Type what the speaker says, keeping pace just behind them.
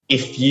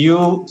if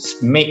you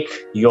make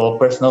your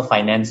personal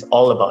finance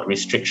all about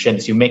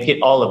restrictions, you make it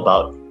all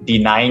about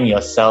denying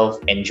yourself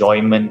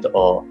enjoyment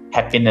or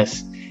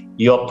happiness,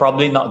 you're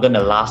probably not going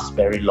to last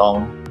very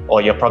long,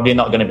 or you're probably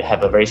not going to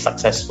have a very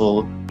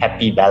successful,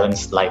 happy,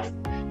 balanced life.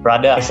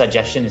 Rather, my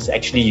suggestion is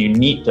actually you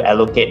need to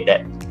allocate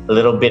that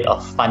little bit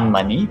of fun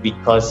money,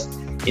 because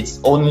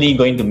it's only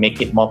going to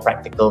make it more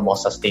practical, more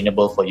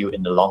sustainable for you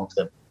in the long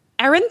term.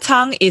 Aaron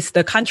Tang is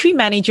the country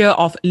manager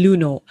of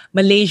Luno,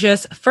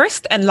 Malaysia's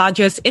first and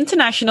largest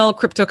international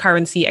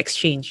cryptocurrency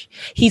exchange.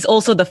 He's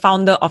also the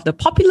founder of the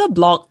popular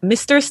blog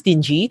Mr.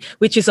 Stingy,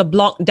 which is a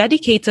blog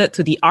dedicated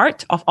to the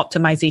art of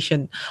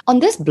optimization. On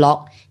this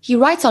blog, he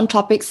writes on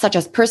topics such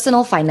as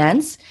personal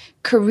finance,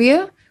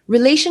 career,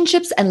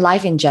 relationships, and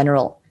life in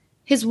general.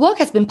 His work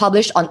has been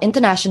published on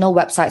international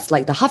websites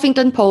like the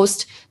Huffington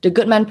Post, the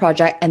Goodman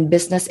Project, and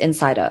Business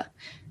Insider.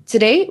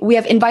 Today, we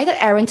have invited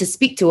Aaron to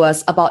speak to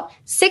us about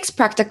 6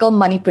 practical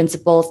money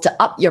principles to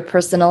up your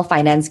personal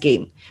finance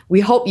game. We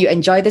hope you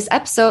enjoy this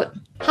episode.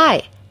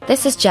 Hi,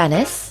 this is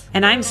Janice.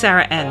 And I'm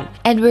Sarah N.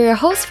 And we're your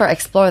hosts for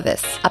Explore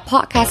This, a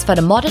podcast for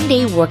the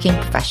modern-day working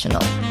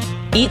professional.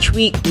 Each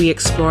week, we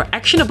explore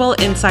actionable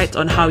insights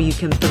on how you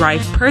can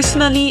thrive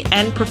personally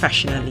and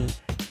professionally.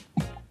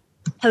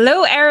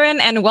 Hello,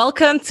 Aaron, and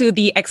welcome to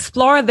the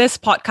Explore This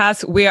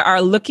podcast. We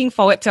are looking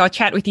forward to our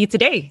chat with you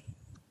today.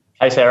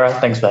 Hi, Sarah.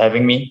 Thanks for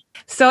having me.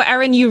 So,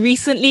 Aaron, you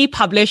recently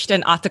published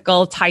an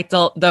article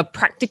titled The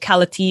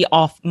Practicality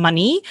of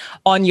Money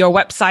on your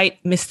website,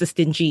 Mr.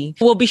 Stingy.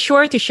 We'll be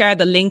sure to share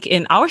the link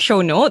in our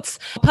show notes.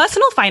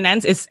 Personal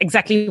finance is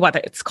exactly what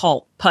it's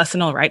called,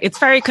 personal, right? It's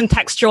very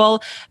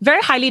contextual,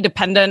 very highly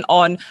dependent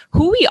on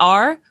who we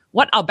are,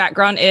 what our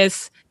background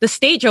is, the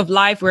stage of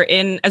life we're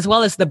in, as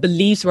well as the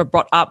beliefs we're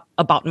brought up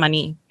about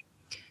money.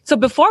 So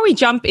before we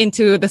jump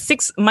into the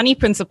 6 money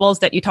principles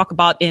that you talk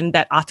about in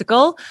that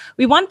article,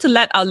 we want to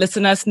let our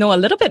listeners know a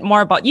little bit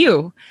more about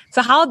you.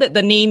 So how did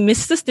the name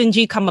Mr.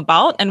 Stingy come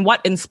about, and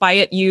what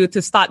inspired you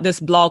to start this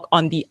blog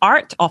on the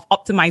art of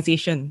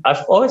optimization?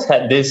 I've always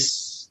had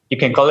this, you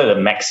can call it a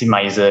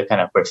maximizer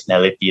kind of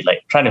personality,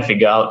 like trying to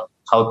figure out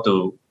how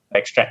to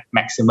extract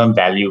maximum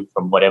value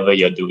from whatever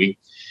you're doing.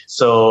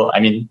 So,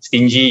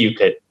 stingy, you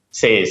could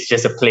say it's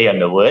just a play on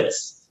the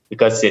words,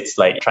 because it's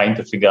like trying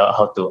to figure out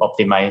how to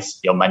optimize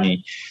your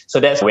money. So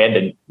that's where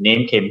the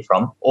name came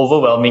from.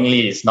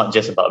 Overwhelmingly, it's not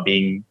just about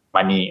being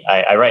money.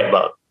 I write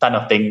about a ton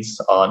of things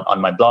on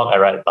my blog. I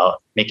write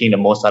about making the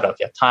most out of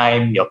your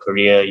time, your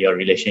career, your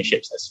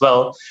relationships as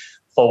well.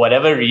 For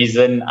whatever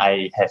reason,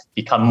 I have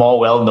become more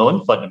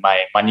well-known for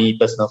my money,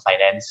 personal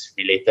finance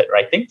related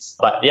writings.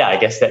 But yeah, I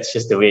guess that's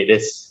just the way it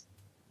is.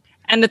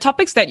 And the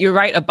topics that you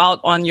write about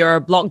on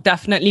your blog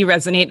definitely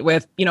resonate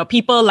with,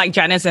 people like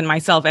Janice and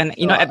myself. And,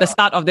 at the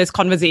start of this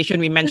conversation,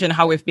 we mentioned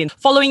how we've been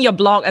following your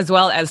blog as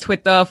well as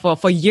Twitter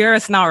for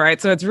years now, right?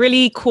 So it's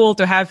really cool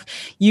to have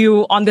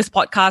you on this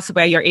podcast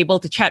where you're able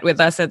to chat with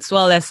us, as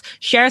well as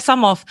share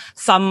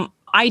some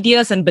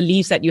ideas and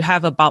beliefs that you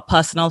have about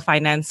personal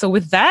finance. So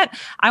with that,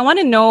 I want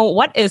to know,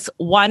 what is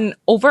one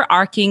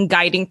overarching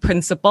guiding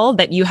principle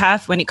that you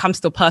have when it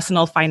comes to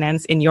personal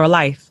finance in your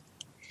life?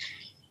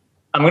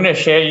 I'm going to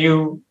share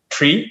you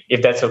 3,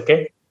 if that's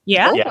okay.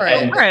 Yeah.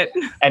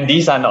 And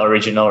these aren't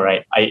original,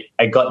 right?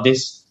 I got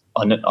this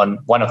on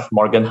one of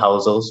Morgan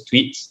Housel's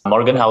tweets.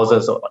 Morgan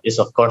Housel is,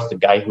 of course, the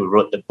guy who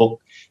wrote the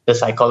book, The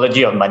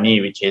Psychology of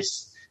Money, which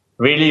is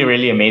really,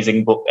 really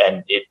amazing book.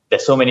 And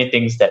there's so many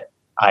things that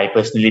I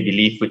personally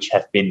believe which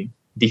have been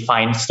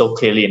defined so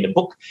clearly in the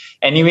book.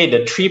 Anyway,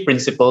 the 3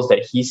 principles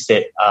that he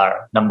said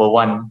are, number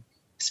 1,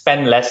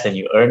 spend less than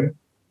you earn.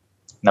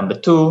 Number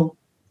 2,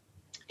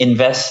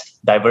 invest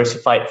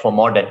diversified for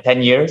more than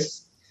 10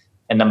 years.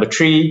 And number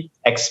 3,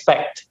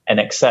 expect and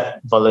accept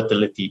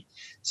volatility.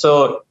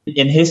 So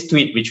in his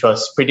tweet, which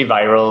was pretty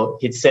viral,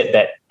 he said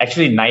that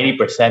actually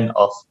 90%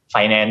 of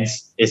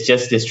finance is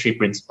just these 3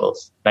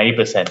 principles,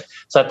 90%.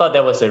 So I thought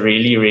that was a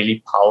really,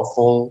 really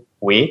powerful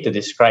way to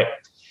describe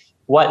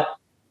what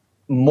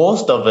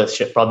most of us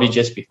should probably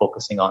just be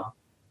focusing on.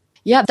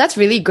 Yeah, that's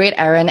really great,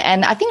 Aaron.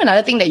 And I think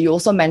another thing that you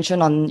also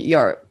mentioned on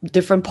your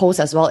different posts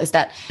as well is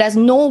that there's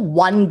no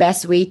one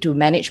best way to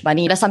manage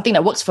money. There's something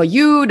that works for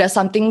you. There's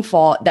something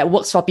that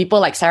works for people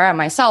like Sarah and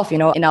myself,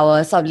 in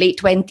our sort of late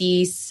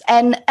 20s.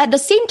 And at the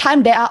same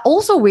time, there are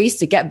also ways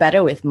to get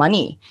better with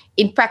money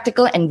in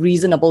practical and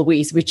reasonable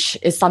ways, which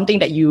is something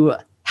that you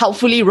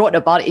helpfully wrote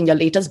about in your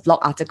latest blog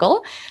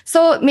article.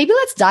 So maybe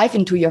let's dive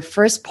into your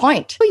first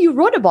point. So you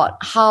wrote about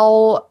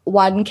how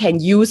one can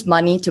use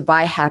money to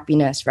buy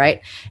happiness,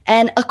 right?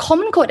 And a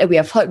common quote that we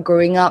have heard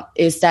growing up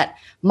is that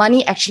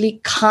money actually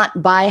can't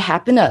buy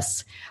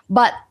happiness.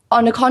 But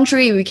on the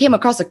contrary, we came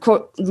across a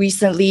quote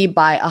recently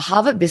by a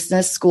Harvard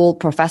Business School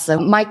professor,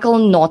 Michael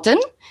Norton,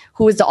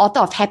 who is the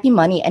author of Happy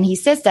Money. And he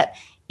says that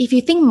if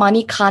you think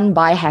money can't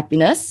buy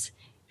happiness,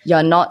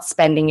 you're not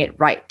spending it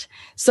right.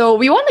 So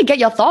we want to get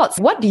your thoughts.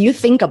 What do you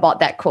think about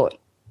that quote?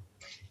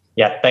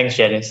 Yeah, thanks,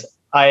 Janice.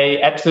 I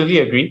absolutely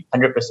agree,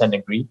 100%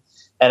 agree.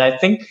 And I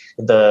think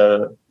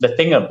the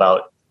thing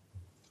about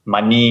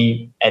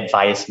money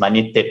advice,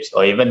 money tips,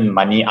 or even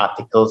money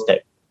articles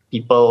that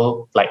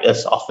people like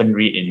us often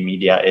read in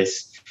media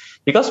is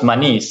because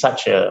money is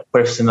such a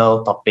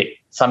personal topic,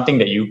 something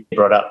that you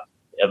brought up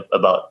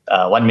about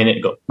 1 minute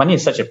ago. Money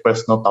is such a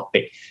personal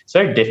topic. It's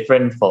very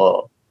different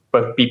for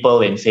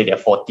people in, say, their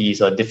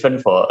 40s or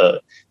different for a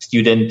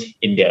student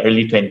in their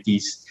early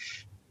 20s.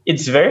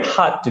 It's very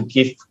hard to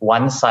give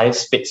one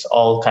size fits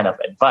all kind of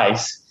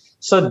advice.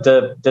 So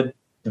the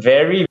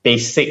very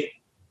basic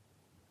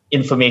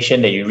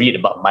information that you read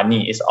about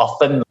money is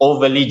often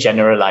overly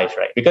generalized,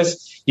 right?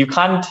 Because you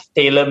can't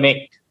tailor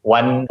make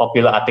one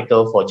popular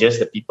article for just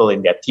the people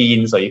in their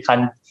teens, or you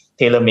can't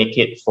tailor make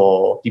it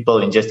for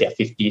people in just their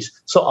 50s.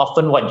 So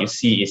often what you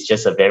see is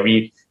just a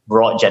very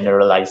broad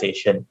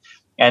generalization.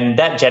 And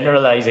that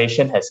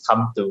generalization has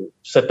come to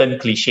certain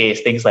cliches,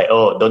 things like,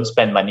 oh, don't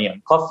spend money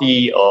on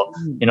coffee, or,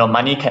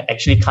 money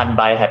can't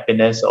buy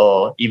happiness.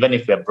 Or even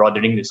if we're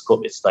broadening the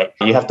scope, it's like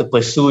you have to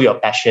pursue your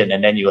passion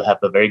and then you'll have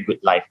a very good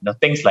life,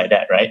 things like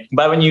that, right?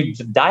 But when you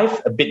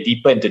dive a bit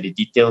deeper into the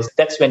details,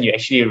 that's when you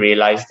actually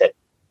realize that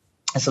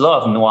there's a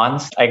lot of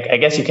nuance. I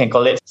guess you can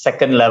call it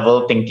second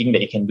level thinking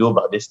that you can do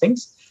about these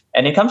things.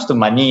 And it comes to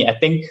money, I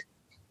think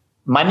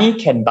money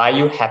can buy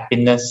you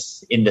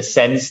happiness in the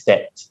sense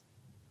that,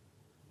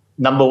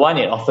 number one,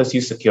 it offers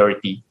you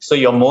security. So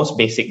your most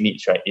basic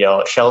needs, right?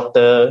 Your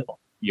shelter,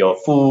 your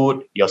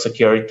food, your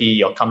security,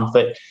 your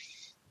comfort.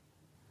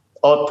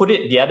 Or put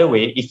it the other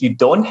way, if you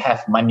don't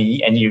have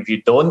money and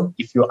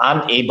if you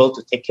aren't able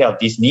to take care of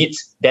these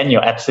needs, then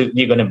you're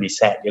absolutely going to be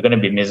sad. You're going to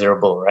be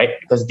miserable, right?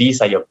 Because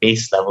these are your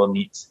base level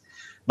needs.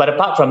 But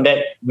apart from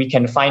that, we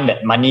can find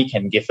that money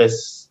can give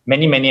us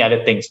many, many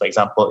other things. For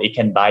example, it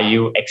can buy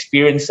you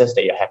experiences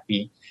that you're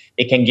happy.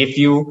 It can give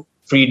you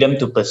freedom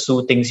to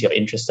pursue things you're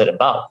interested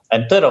about.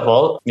 And third of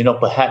all,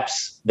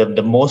 perhaps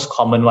the most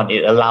common one,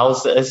 it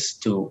allows us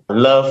to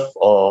love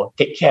or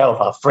take care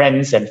of our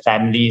friends and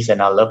families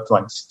and our loved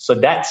ones. So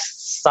that's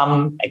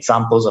some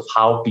examples of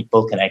how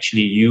people can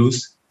actually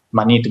use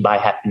money to buy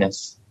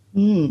happiness.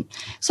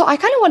 So I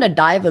kind of want to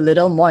dive a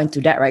little more into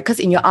that, right? Because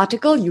in your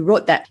article, you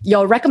wrote that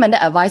your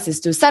recommended advice is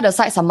to set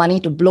aside some money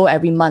to blow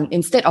every month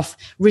instead of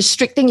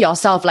restricting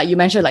yourself. Like you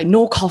mentioned, like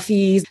no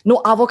coffees,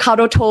 no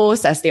avocado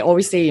toast, as they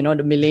always say,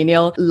 the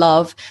millennial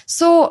love.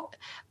 So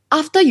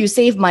after you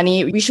save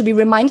money, we should be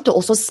reminded to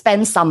also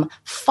spend some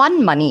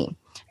fun money.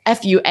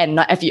 F-U-N,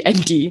 not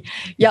F-U-N-D.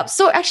 Yep.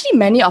 So actually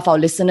many of our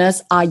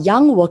listeners are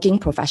young working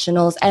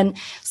professionals, and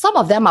some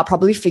of them are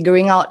probably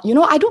figuring out,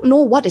 I don't know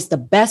what is the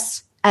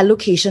best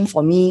allocation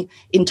for me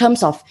in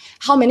terms of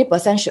how many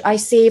percent should I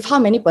save, how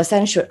many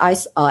percent should I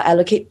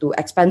allocate to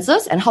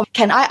expenses, and how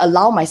can I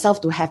allow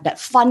myself to have that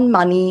fun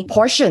money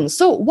portion.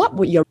 So what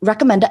would your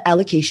recommended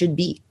allocation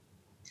be?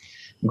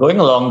 Going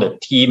along the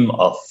theme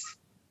of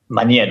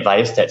money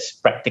advice that's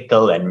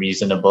practical and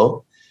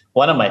reasonable,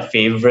 one of my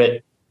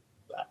favorite,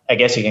 I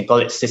guess you can call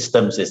it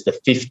systems, is the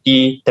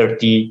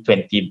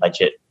 50-30-20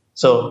 budget.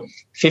 So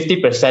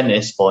 50%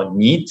 is for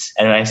needs.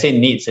 And when I say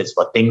needs, it's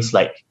for things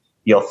like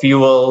your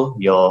fuel,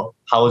 your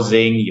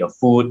housing, your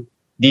food.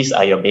 These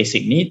are your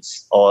basic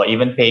needs, or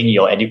even paying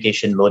your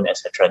education loan,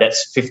 etc.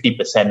 That's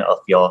 50% of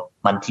your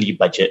monthly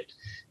budget.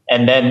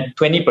 And then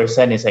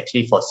 20% is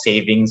actually for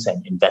savings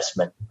and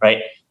investment,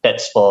 right?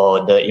 That's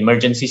for the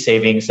emergency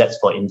savings. That's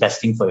for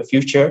investing for the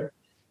future.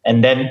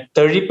 And then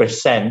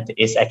 30%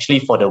 is actually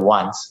for the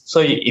wants. So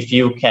if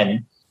you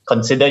can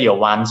consider your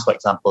wants, for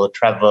example,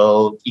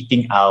 travel,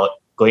 eating out,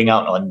 going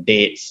out on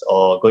dates,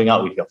 or going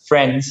out with your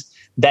friends,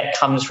 that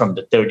comes from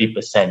the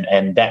 30%.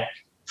 And that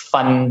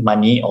fun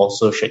money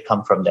also should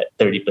come from that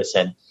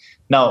 30%.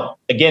 Now,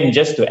 again,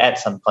 just to add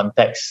some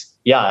context,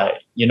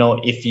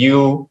 if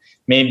you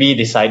maybe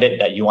decided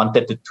that you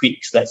wanted to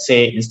tweak, let's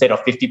say instead of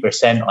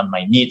 50% on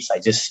my needs, I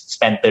just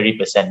spend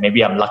 30%.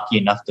 Maybe I'm lucky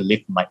enough to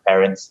live with my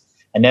parents,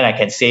 and then I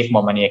can save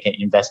more money, I can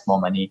invest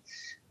more money.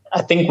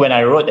 I think when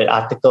I wrote that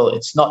article,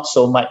 it's not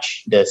so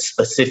much the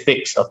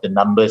specifics of the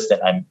numbers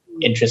that I'm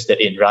interested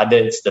in. Rather,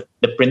 it's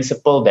the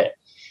principle that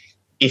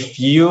if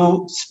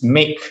you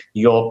make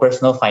your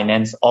personal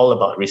finance all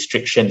about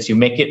restrictions, you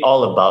make it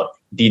all about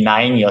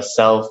denying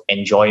yourself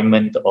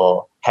enjoyment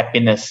or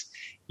happiness,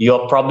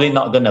 you're probably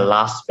not going to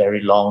last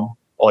very long,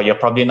 or you're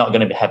probably not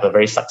going to have a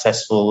very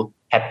successful,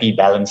 happy,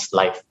 balanced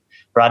life.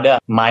 Rather,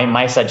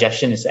 my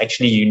suggestion is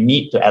actually you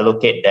need to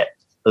allocate that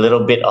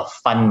little bit of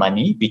fun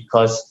money,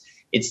 because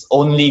it's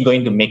only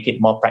going to make it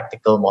more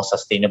practical, more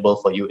sustainable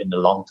for you in the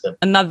long term.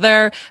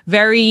 Another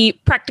very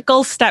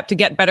practical step to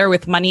get better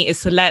with money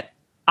is to let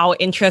our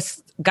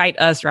interests guide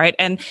us, right?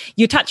 And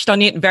you touched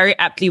on it very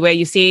aptly, where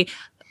you say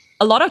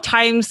a lot of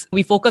times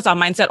we focus our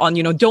mindset on,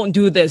 don't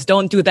do this,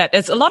 don't do that.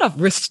 It's a lot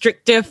of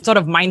restrictive sort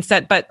of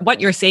mindset. But what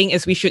you're saying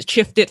is we should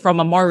shift it from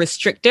a more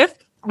restrictive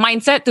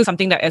mindset to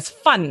something that is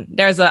fun.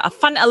 There's a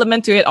fun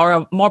element to it, or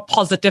a more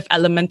positive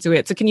element to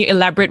it. So can you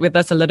elaborate with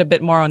us a little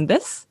bit more on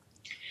this?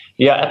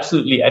 Yeah,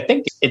 absolutely. I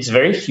think it's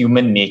very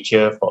human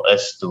nature for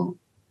us to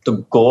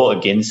go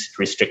against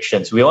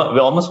restrictions. We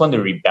almost want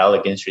to rebel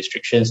against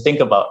restrictions. Think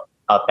about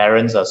our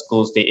parents, our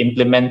schools. They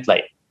implement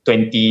like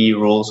 20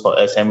 rules for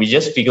us, and we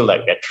just feel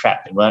like we're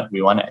trapped and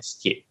we want to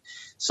escape.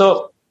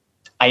 So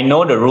I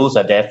know the rules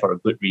are there for a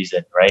good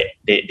reason, right?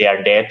 They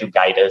are there to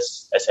guide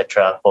us,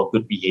 etc., for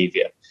good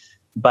behavior.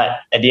 But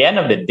at the end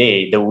of the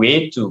day, the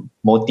way to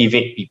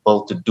motivate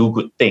people to do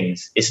good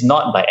things is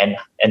not by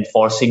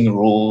enforcing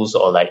rules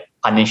or like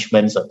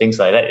punishments or things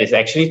like that. It's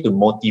actually to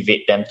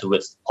motivate them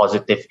towards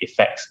positive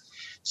effects.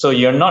 So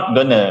you're not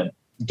going to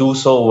do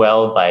so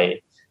well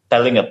by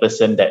telling a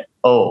person that,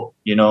 oh,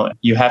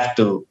 you have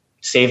to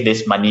save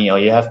this money or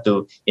you have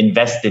to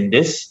invest in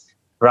this.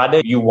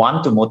 Rather, you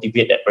want to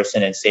motivate that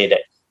person and say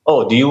that,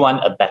 oh, do you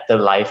want a better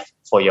life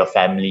for your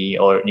family?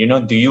 Or,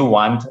 do you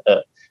want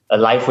a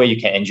life where you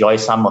can enjoy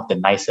some of the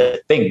nicer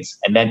things?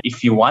 And then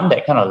if you want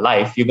that kind of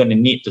life, you're going to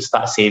need to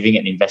start saving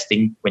and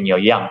investing when you're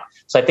young.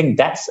 So I think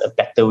that's a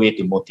better way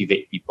to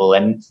motivate people.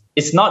 And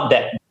it's not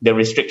that the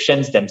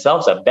restrictions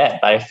themselves are bad,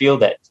 but I feel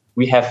that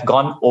we have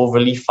gone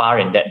overly far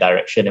in that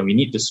direction and we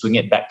need to swing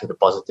it back to the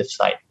positive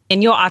side.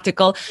 In your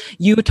article,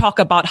 you talk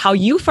about how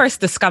you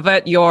first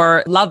discovered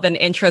your love and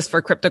interest for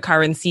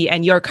cryptocurrency,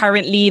 and you're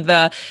currently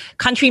the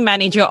country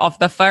manager of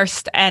the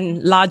first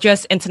and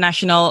largest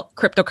international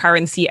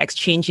cryptocurrency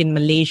exchange in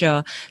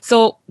Malaysia.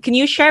 So can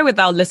you share with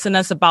our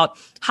listeners about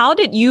how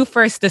did you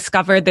first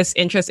discover this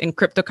interest in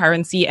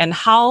cryptocurrency, and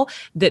how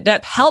did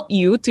that help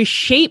you to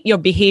shape your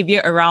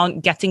behavior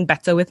around getting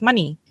better with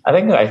money? I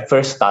think I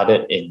first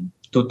started in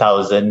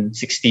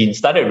 2016,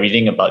 started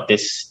reading about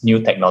this new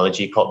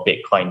technology called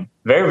Bitcoin.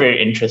 Very,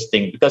 very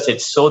interesting because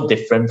it's so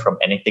different from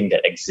anything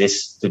that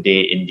exists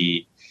today in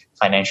the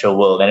financial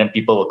world. And then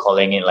people were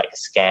calling it like a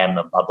scam,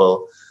 a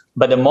bubble.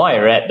 But the more I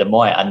read, the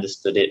more I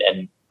understood it.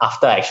 And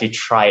after I actually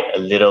tried a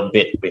little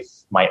bit with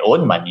my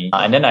own money,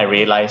 and then I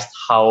realized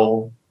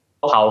how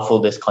powerful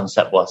this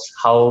concept was,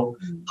 how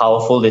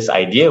powerful this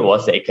idea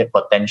was, that it could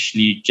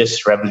potentially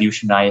just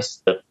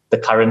revolutionize the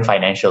current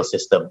financial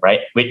system, right?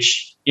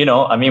 Which, we're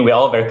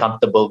all very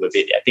comfortable with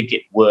it. I think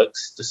it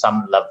works to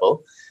some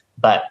level,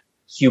 but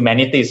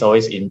humanity is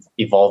always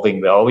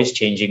evolving. We're always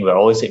changing. We're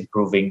always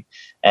improving.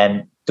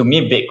 And to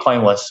me,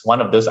 Bitcoin was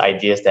one of those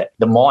ideas that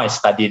the more I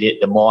studied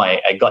it, the more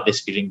I got this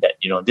feeling that,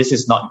 this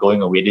is not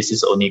going away. This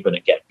is only going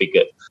to get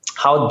bigger.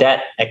 How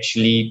that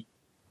actually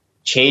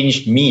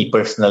changed me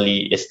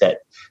personally is that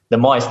the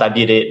more I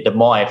studied it, the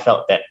more I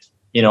felt that,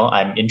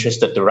 I'm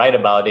interested to write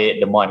about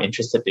it, the more I'm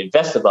interested to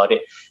invest about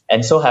it.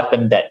 And so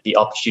happened that the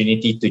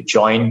opportunity to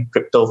join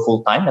crypto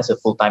full-time as a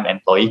full-time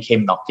employee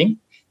came knocking.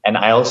 And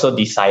I also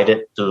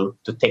decided to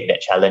take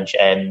that challenge.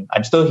 And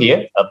I'm still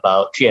here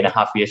about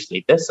 3.5 years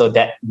later. So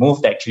that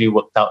move actually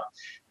worked out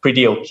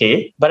pretty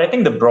okay. But I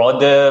think the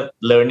broader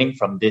learning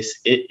from this,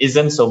 it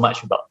isn't so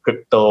much about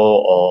crypto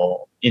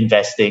or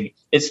investing.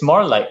 It's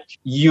more like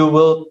you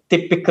will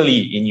typically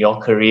in your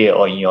career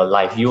or in your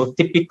life, you will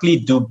typically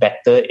do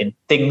better in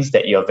things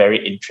that you're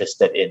very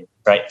interested in,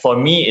 right? For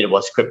me, it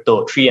was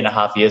crypto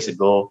 3.5 years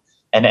ago.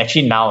 And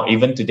actually now,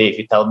 even today, if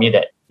you tell me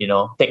that,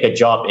 take a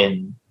job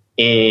in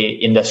A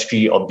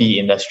industry or B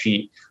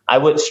industry, I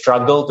would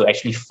struggle to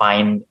actually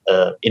find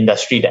an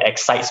industry that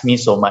excites me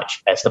so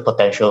much as the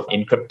potential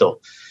in crypto.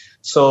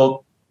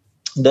 So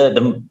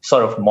the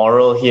sort of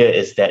moral here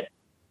is that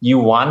you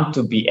want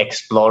to be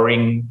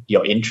exploring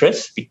your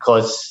interests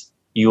because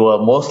you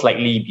will most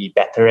likely be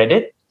better at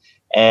it.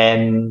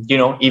 And,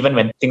 even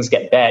when things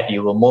get bad,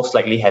 you will most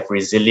likely have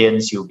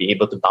resilience. You'll be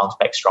able to bounce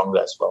back stronger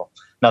as well.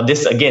 Now,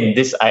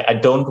 I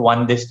don't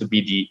want this to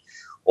be the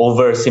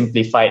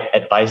oversimplified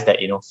advice that,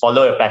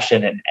 follow your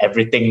passion and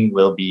everything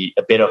will be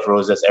a bed of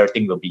roses.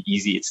 Everything will be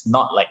easy. It's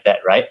not like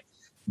that, right?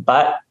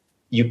 But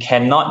you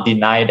cannot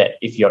deny that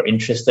if you're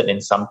interested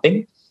in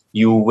something,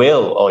 you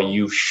will or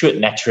you should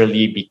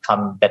naturally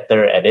become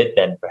better at it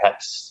than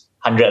perhaps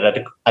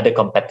 100 other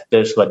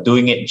competitors who are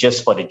doing it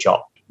just for the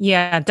job.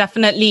 Yeah,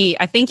 definitely.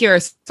 I think you're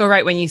so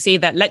right when you say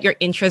that let your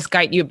interests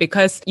guide you,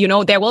 because,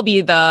 there will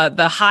be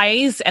the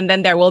highs and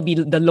then there will be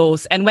the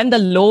lows. And when the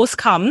lows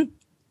come,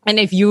 and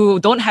if you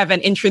don't have an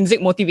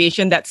intrinsic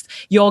motivation that's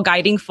your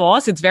guiding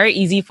force, it's very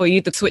easy for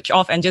you to switch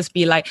off and just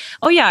be like,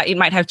 oh yeah, it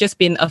might have just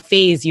been a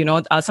phase,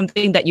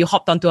 something that you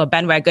hopped onto a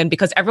bandwagon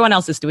because everyone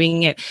else is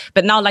doing it.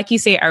 But now, like you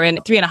say, Aaron,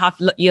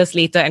 3.5 years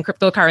later, and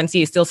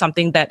cryptocurrency is still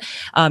something that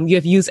you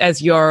have used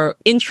as your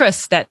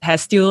interest that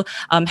has still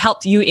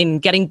helped you in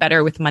getting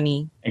better with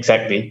money.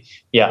 Exactly.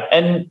 Yeah.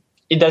 And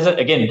it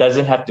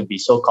doesn't have to be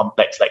so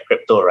complex like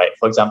crypto, right?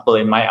 For example,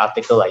 in my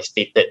article, I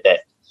stated that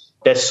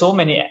there's so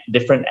many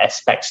different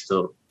aspects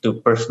to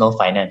personal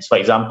finance. For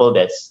example,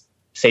 there's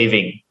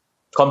saving,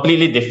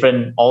 completely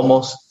different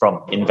almost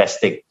from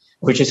investing,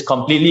 which is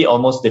completely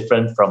almost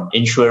different from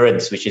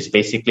insurance, which is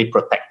basically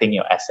protecting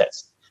your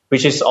assets,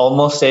 which is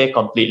almost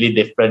completely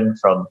different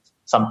from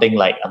something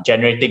like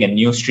generating a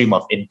new stream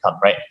of income,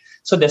 right?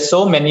 So there's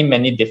so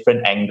many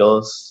different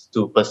angles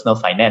to personal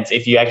finance.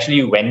 If you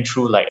actually went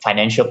through like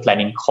financial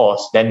planning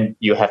course, then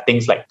you have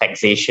things like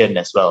taxation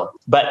as well.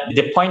 But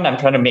the point I'm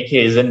trying to make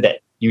here isn't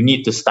that you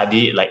need to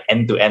study it like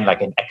end to end like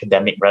an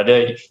academic.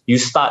 Rather, you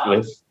start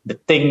with the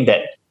thing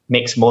that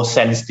makes most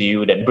sense to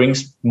you, that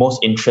brings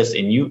most interest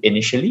in you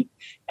initially.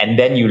 and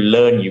then you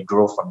learn, you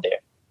grow from there.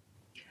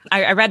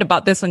 I read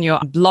about this on your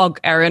blog,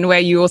 Aaron, where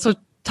you also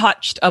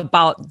touched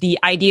about the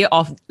idea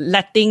of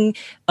letting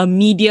a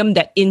medium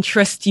that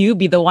interests you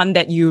be the one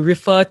that you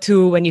refer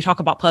to when you talk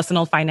about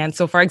personal finance.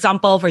 So for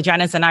example, for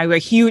Janice and I, we're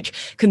huge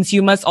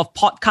consumers of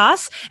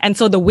podcasts. And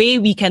so the way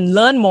we can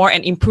learn more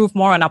and improve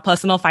more on our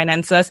personal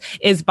finances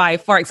is by,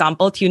 for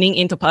example, tuning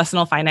into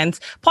personal finance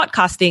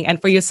podcasting.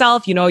 And for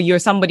yourself, you're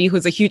somebody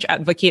who's a huge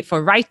advocate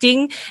for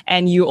writing,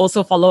 and you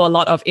also follow a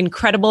lot of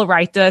incredible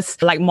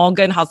writers like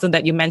Morgan Housel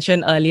that you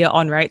mentioned earlier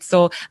on, right?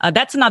 So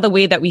that's another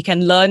way that we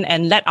can learn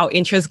and let our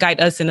interests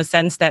guide us in a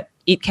sense that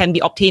it can be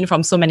obtained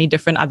from so many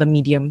different other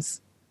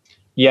mediums.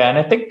 Yeah, and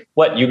I think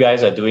what you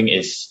guys are doing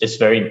is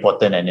very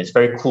important, and it's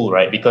very cool,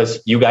 right?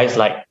 Because you guys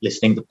like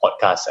listening to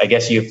podcasts. I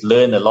guess you've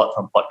learned a lot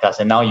from podcasts,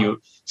 and now you're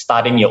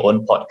starting your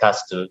own podcast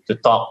to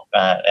talk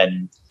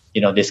and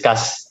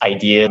discuss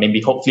ideas,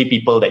 maybe hopefully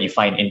people that you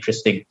find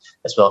interesting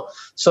as well.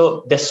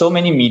 So there's so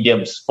many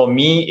mediums. For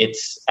me,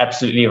 it's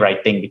absolutely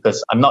writing,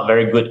 because I'm not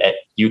very good at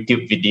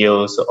YouTube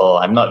videos, or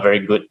I'm not very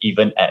good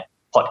even at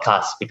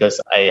podcasts, because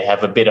I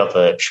have a bit of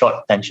a short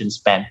attention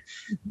span.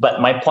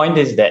 But my point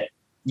is that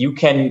you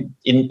can,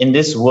 in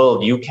this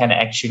world, you can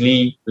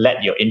actually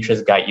let your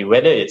interest guide you,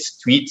 whether it's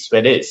tweets,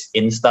 whether it's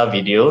Insta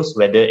videos,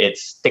 whether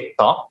it's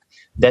TikTok.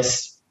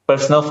 There's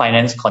personal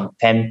finance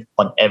content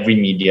on every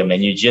medium,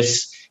 and you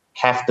just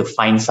have to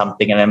find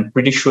something. And I'm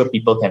pretty sure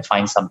people can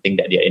find something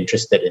that they're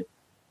interested in.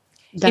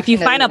 Definitely. If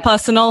you find a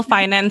personal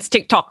finance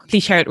TikTok,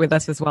 please share it with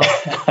us as well.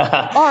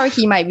 Or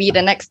he might be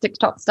the next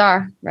TikTok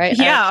star, right?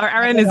 Yeah, or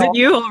Aaron, is it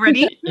you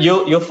already?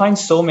 You'll find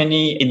so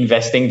many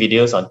investing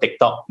videos on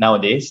TikTok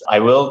nowadays. I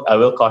will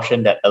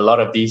caution that a lot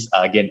of these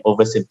are, again,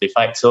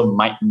 oversimplified, so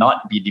might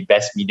not be the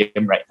best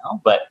medium right now.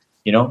 But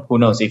who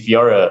knows? If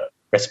you're a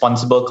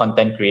responsible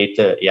content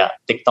creator,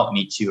 TikTok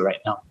needs you right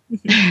now.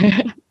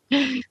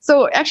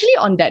 So actually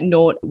on that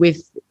note,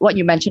 with what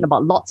you mentioned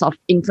about lots of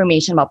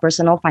information about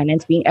personal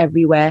finance being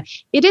everywhere,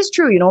 it is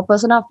true,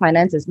 personal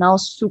finance is now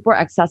super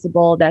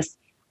accessible. There's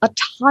a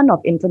ton of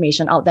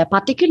information out there.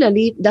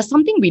 Particularly, there's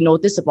something we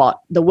notice about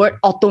the word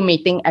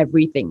automating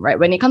everything, right?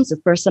 When it comes to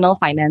personal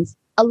finance,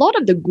 a lot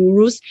of the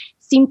gurus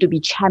seem to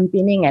be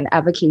championing and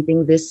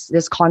advocating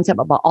this concept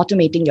about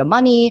automating your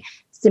money,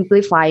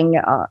 simplifying,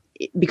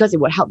 because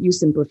it will help you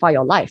simplify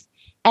your life.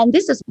 And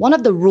this is one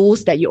of the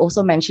rules that you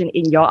also mentioned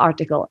in your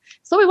article.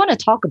 So we want to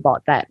talk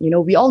about that.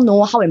 We all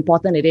know how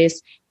important it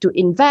is to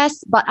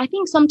invest, but I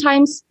think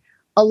sometimes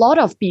a lot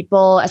of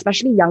people,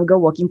 especially younger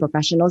working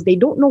professionals, they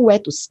don't know where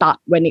to start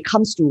when it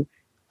comes to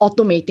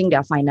automating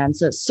their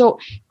finances. So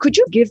could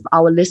you give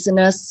our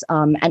listeners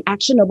an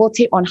actionable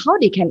tip on how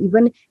they can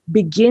even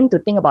begin to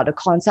think about the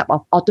concept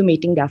of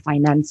automating their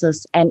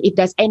finances? And if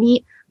there's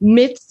any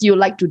myths you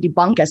like to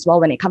debunk as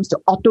well when it comes to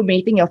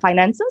automating your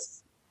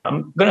finances?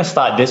 I'm going to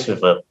start this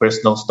with a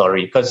personal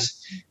story,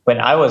 because when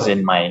I was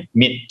in my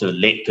mid to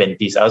late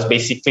 20s, I was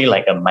basically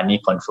like a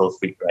money control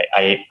freak, right?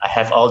 I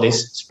have all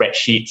these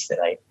spreadsheets that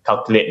I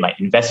calculate my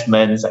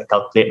investments, I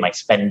calculate my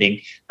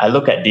spending. I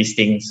look at these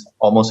things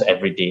almost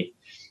every day.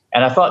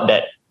 And I thought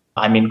that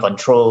I'm in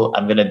control,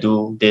 I'm going to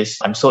do this,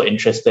 I'm so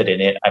interested in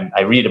it,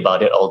 I read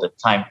about it all the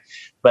time.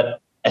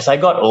 But as I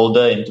got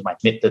older, into my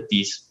mid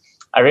 30s,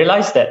 I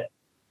realized that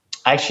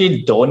I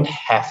actually don't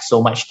have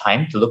so much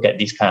time to look at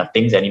these kind of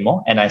things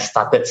anymore. And I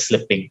started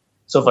slipping.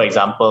 So for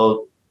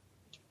example,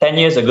 10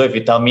 years ago, if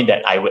you tell me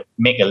that I would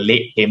make a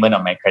late payment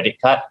on my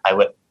credit card, I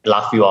would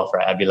laugh you off,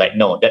 right? I'd be like,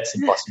 no, that's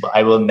impossible.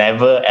 I will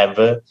never,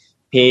 ever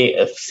pay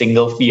a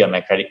single fee on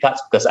my credit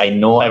cards, because I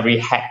know every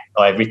hack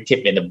or every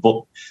tip in the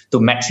book to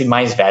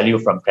maximize value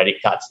from credit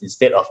cards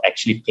instead of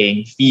actually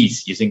paying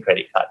fees using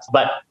credit cards.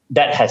 But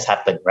that has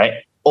happened, right?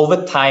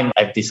 Over time,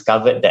 I've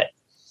discovered that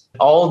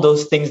all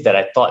those things that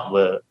I thought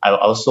I was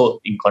also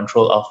in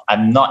control of,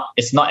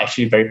 it's not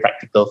actually very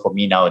practical for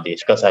me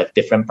nowadays, because I have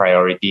different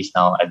priorities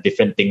now. I have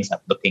different things I'm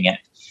looking at.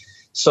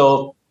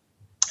 So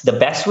the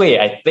best way,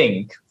 I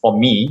think, for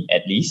me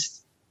at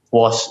least,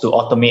 was to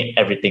automate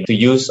everything, to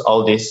use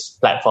all these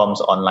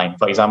platforms online.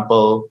 For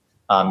example,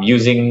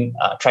 using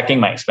tracking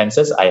my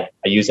expenses, I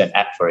use an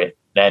app for it.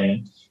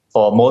 Then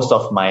for most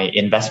of my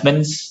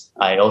investments,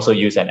 I also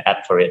use an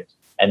app for it.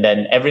 And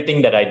then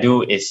everything that I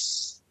do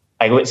is,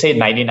 I would say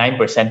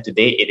 99%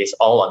 today, it is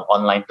all on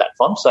online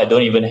platforms. So I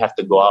don't even have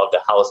to go out of the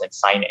house and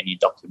sign any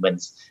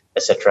documents,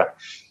 etc.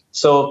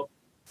 So,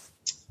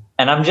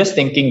 and I'm just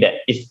thinking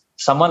that if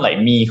someone like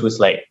me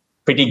who's like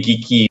pretty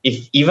geeky,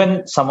 if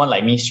even someone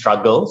like me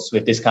struggles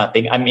with this kind of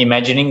thing, I'm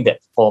imagining that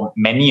for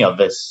many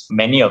of us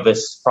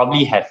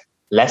probably have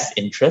less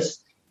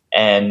interest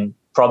and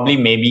probably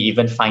maybe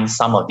even find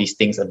some of these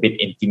things a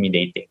bit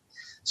intimidating.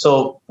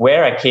 So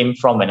where I came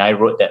from when I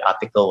wrote that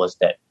article was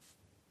that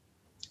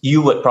you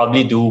would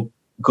probably do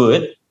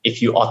good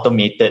if you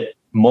automated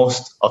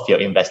most of your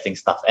investing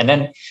stuff. And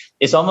then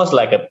it's almost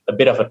like a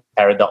bit of a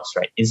paradox,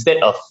 right?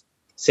 Instead of,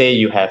 say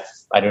you have,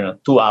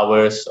 2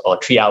 hours or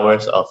 3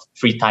 hours of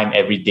free time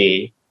every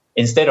day,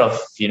 instead of,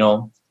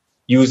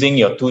 using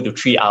your 2 to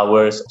 3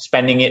 hours,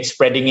 spending it,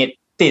 spreading it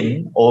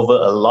thin over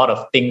a lot of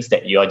things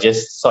that you're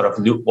just sort of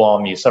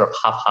lukewarm, you're sort of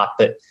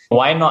half-hearted.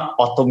 Why not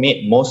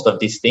automate most of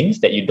these things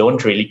that you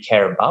don't really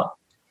care about?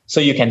 So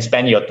you can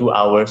spend your 2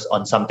 hours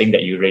on something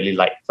that you really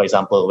like. For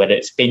example, whether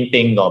it's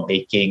painting or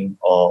baking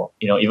or,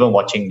 even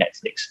watching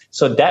Netflix.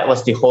 So that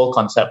was the whole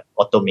concept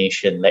of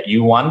automation. Like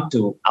you want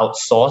to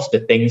outsource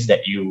the things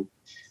that you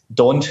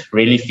don't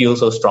really feel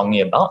so strongly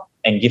about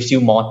and gives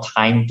you more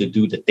time to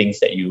do the things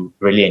that you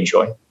really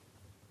enjoy.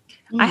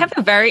 I have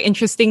a very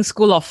interesting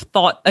school of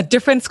thought, a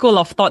different school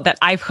of thought that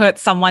I've heard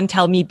someone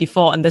tell me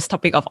before on this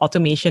topic of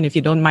automation, if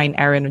you don't mind,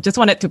 Aaron. I just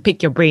wanted to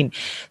pick your brain.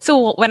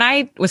 So when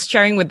I was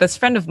sharing with this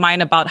friend of mine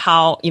about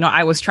how,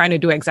 I was trying to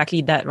do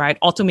exactly that, right?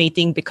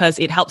 Automating because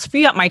it helps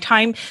free up my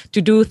time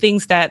to do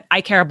things that I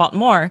care about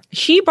more.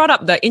 She brought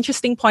up the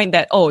interesting point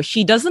that,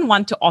 she doesn't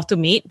want to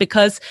automate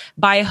because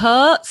by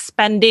her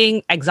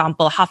spending,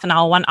 example, half an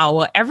hour, 1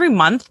 hour every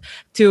month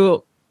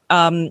to,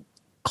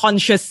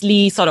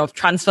 consciously sort of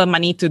transfer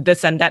money to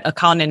this and that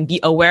account and be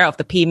aware of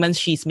the payments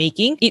she's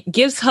making. It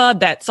gives her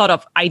that sort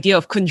of idea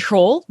of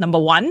control, number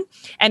one.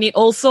 And it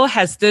also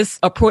has this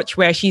approach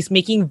where she's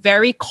making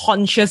very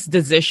conscious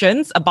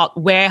decisions about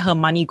where her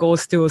money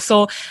goes to.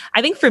 So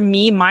I think for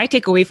me, my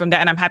takeaway from that,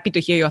 and I'm happy to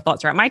hear your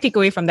thoughts, right? My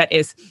takeaway from that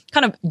is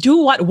kind of do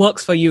what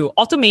works for you.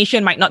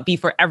 Automation might not be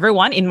for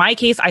everyone. In my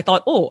case, I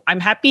thought, I'm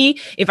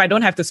happy if I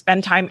don't have to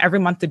spend time every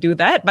month to do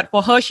that. But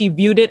for her, she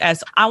viewed it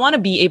as I want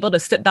to be able to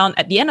sit down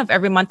at the end of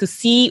every month to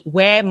see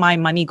where my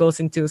money goes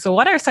into. So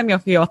what are some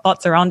of your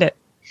thoughts around it?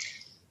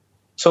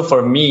 So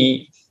for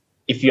me,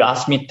 if you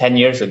ask me 10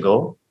 years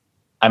ago,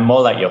 I'm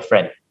more like your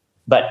friend.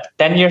 But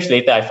 10 years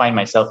later, I find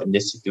myself in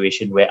this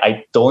situation where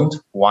I don't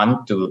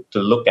want to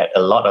look at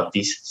a lot of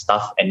this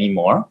stuff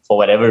anymore for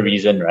whatever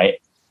reason, right?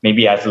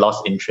 Maybe I've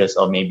lost interest,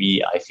 or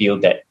maybe I feel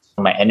that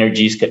my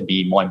energies could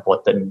be more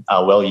important,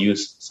 well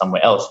used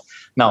somewhere else.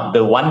 Now,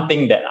 the one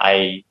thing that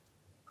I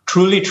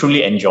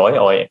truly enjoy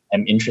or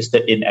am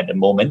interested in at the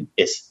moment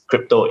is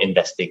crypto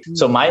investing.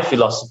 So my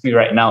philosophy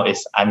right now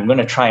is I'm going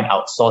to try and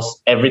outsource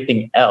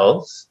everything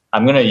else.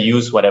 I'm going to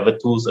use whatever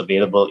tools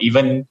available,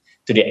 even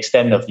to the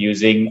extent of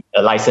using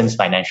a licensed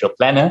financial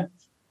planner,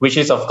 which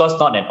is of course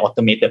not an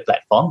automated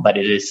platform, but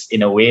it is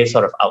in a way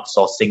sort of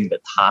outsourcing the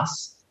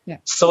tasks. Yeah.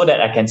 So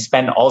that I can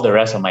spend all the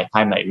rest of my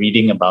time like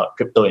reading about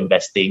crypto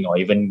investing or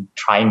even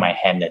trying my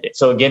hand at it.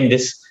 So again,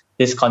 this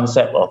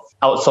concept of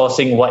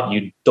outsourcing what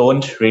you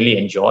don't really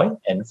enjoy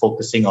and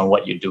focusing on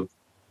what you do.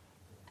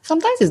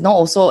 Sometimes it's not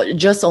also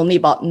just only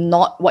about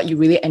not what you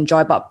really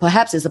enjoy, but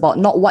perhaps it's about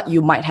not what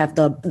you might have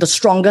the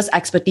strongest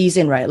expertise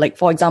in, right? Like,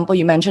 for example,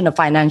 you mentioned a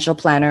financial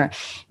planner.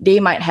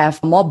 They might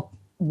have more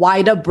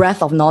wider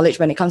breadth of knowledge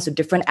when it comes to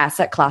different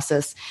asset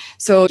classes.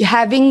 So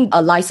having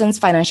a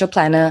licensed financial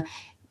planner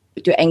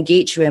to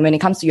engage with when it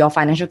comes to your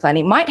financial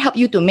planning might help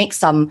you to make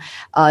some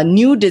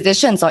new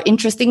decisions or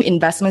interesting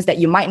investments that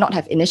you might not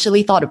have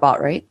initially thought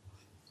about, right?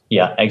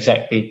 Yeah,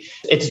 exactly.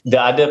 It's the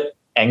other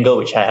angle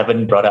which I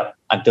haven't brought up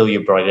until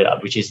you brought it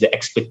up, which is the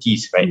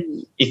expertise, right?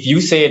 Mm. If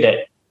you say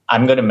that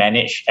I'm going to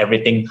manage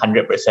everything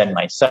 100%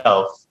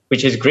 myself,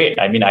 which is great.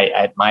 I mean, I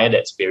admire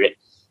that spirit.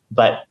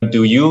 But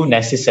do you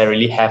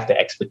necessarily have the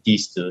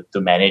expertise to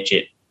manage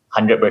it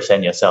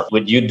 100% yourself?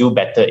 Would you do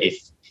better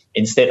if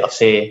instead of,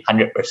 say,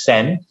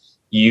 100%,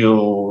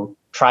 you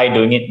try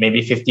doing it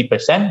maybe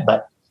 50%,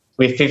 but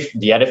with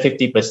the other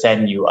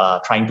 50%, you are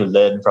trying to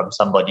learn from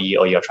somebody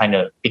or you're trying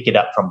to pick it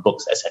up from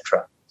books,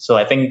 etc. So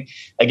I think,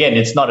 again,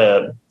 it's not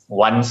a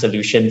one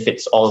solution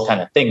fits all kind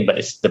of thing, but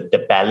it's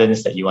the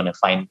balance that you want to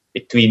find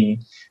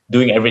between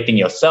doing everything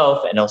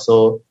yourself and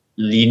also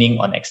leaning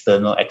on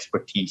external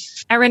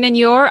expertise. Aaron, in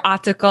your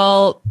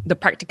article, The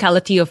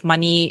Practicality of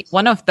Money,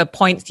 one of the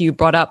points you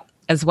brought up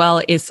as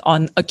well is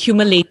on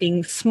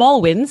accumulating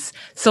small wins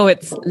so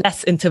it's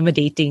less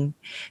intimidating.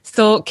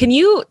 So can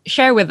you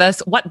share with us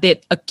what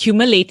did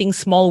accumulating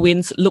small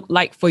wins look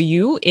like for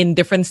you in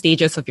different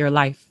stages of your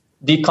life?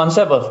 The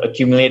concept of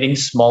accumulating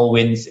small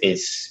wins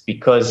is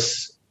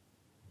because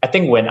I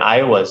think when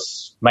I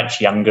was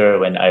much younger,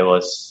 when I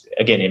was,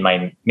 again, in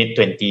my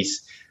mid-20s,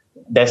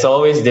 there's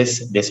always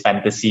this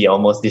fantasy,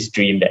 almost this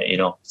dream that,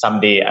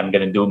 someday I'm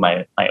going to do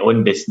my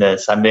own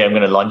business. Someday I'm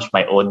going to launch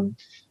my own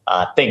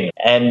thing.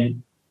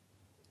 And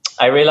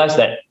I realized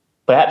that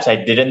perhaps I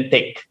didn't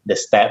take the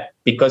step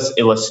because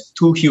it was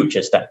too huge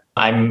a step.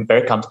 I'm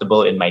very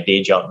comfortable in my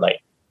day job.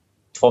 Like,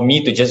 for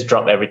me to just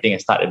drop everything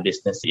and start a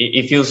business,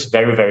 it feels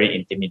very, very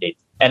intimidating.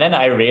 And then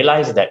I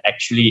realized that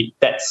actually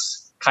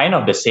that's kind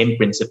of the same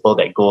principle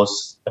that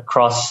goes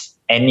across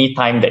any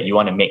time that you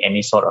want to make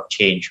any sort of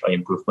change or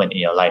improvement in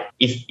your life.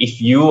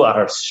 If you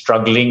are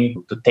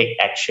struggling to take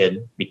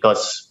action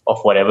because of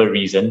whatever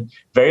reason,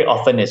 very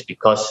often it's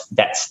because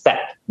that step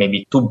may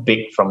be too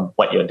big from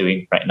what you're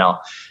doing right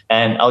now.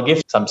 And I'll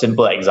give some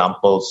simple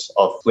examples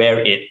of where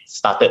it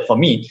started for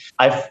me.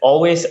 I've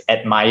always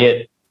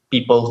admired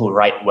people who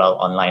write well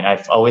online.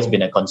 I've always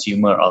been a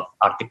consumer of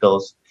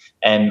articles.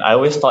 And I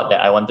always thought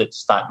that I wanted to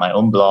start my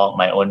own blog,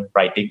 my own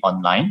writing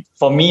online.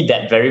 For me,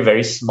 that very,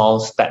 very small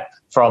step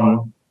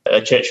from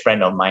a church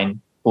friend of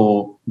mine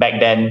who back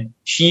then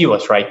she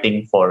was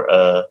writing for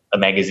a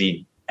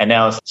magazine. And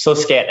I was so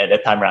scared at the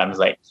time, right? I was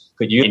like,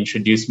 could you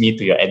introduce me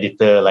to your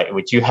editor? Like,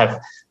 would you have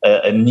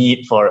a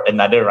need for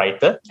another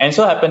writer? And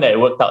so happened that it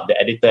worked out. The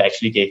editor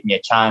actually gave me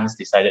a chance,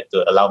 decided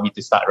to allow me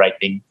to start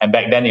writing. And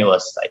back then it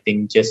was, I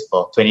think, just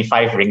for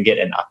 25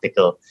 ringgit an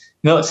article.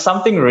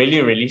 Something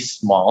really, really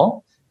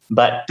small.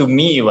 But to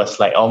me, it was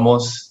like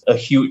almost a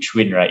huge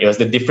win, right? It was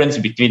the difference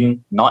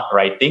between not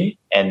writing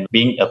and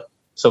being a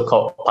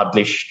so-called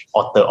published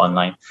author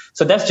online.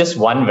 So that's just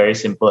one very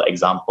simple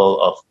example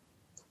of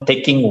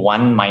taking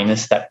one minor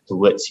step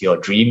towards your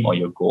dream or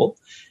your goal.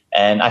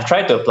 And I've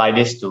tried to apply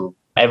this to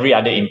every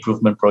other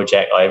improvement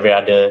project or every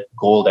other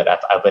goal that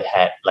I've ever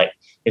had. Like,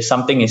 if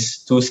something is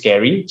too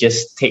scary,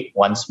 just take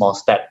one small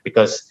step,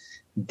 because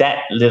that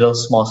little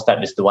small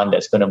step is the one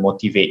that's going to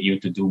motivate you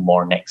to do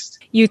more next.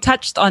 You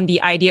touched on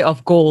the idea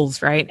of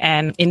goals, right?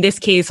 And in this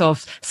case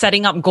of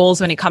setting up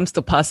goals when it comes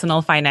to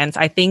personal finance,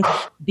 I think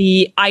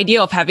the idea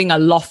of having a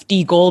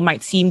lofty goal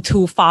might seem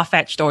too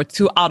far-fetched or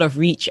too out of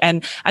reach.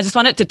 And I just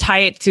wanted to tie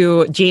it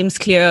to James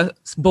Clear's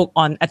book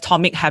on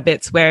Atomic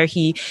Habits, where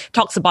he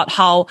talks about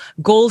how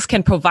goals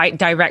can provide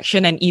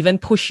direction and even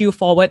push you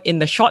forward in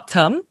the short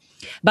term.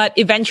 But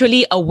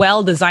eventually, a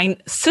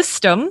well-designed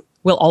system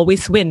will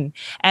always win.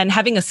 And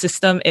having a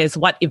system is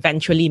what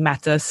eventually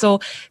matters. So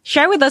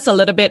share with us a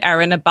little bit,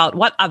 Aaron, about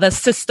what other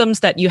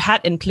systems that you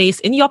had in place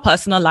in your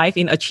personal life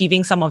in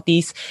achieving some of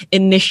these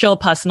initial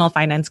personal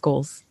finance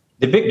goals.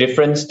 The big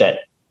difference that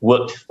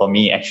worked for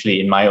me actually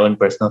in my own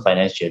personal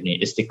finance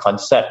journey is the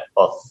concept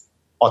of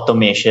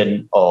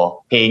automation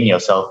or paying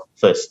yourself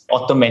first,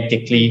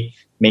 automatically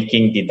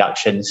making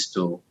deductions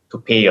to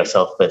pay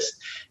yourself first.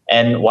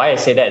 And why I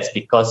say that is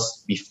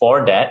because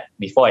before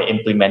I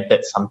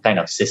implemented some kind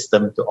of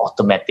system to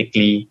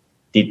automatically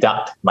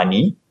deduct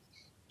money,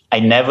 I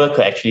never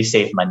could actually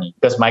save money,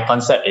 because my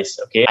concept is,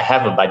 okay, I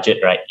have a budget,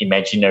 right?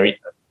 Imaginary,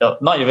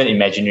 not even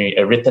imaginary,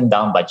 a written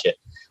down budget.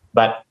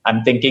 But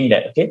I'm thinking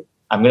that, okay,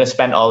 I'm going to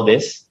spend all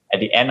this at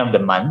the end of the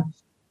month.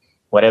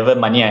 Whatever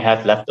money I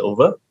have left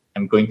over,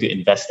 I'm going to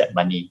invest that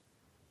money.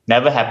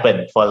 Never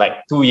happened for like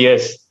 2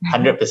 years,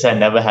 100%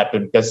 never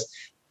happened, because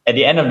at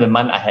the end of the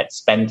month, I had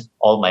spent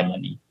all my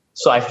money.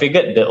 So I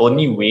figured the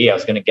only way I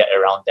was going to get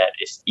around that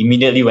is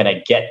immediately when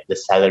I get the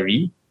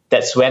salary,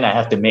 that's when I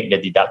have to make the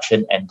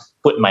deduction and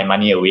put my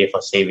money away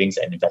for savings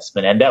and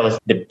investment. And that was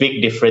the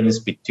big difference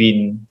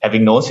between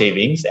having no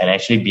savings and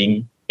actually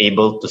being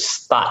able to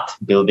start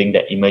building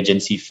that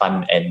emergency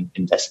fund and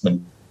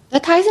investment.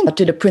 That ties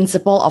into the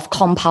principle of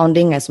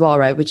compounding as well,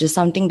 right? Which is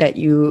something that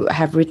you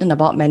have written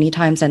about many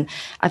times. And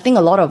I think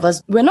a lot of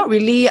us, we're not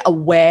really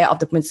aware of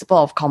the principle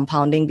of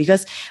compounding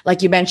because,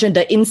 like you mentioned,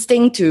 the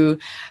instinct to,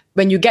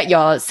 when you get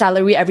your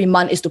salary every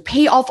month, is to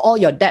pay off all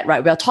your debt,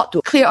 right? We're taught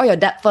to clear all your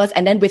debt first.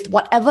 And then with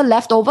whatever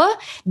left over,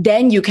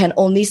 then you can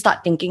only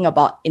start thinking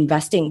about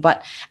investing.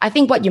 But I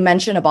think what you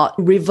mentioned about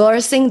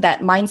reversing that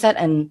mindset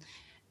and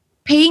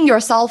paying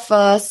yourself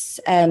first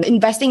and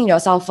investing in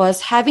yourself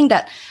first, having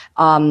that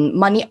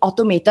money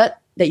automated,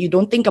 that you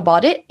don't think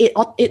about it,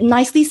 it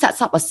nicely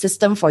sets up a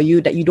system for you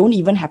that you don't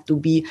even have to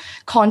be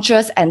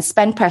conscious and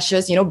spend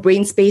precious,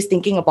 brain space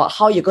thinking about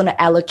how you're going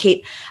to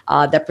allocate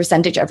that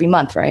percentage every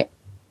month, right?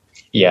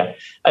 Yeah,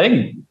 I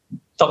think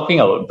talking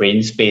about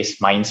brain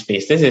space, mind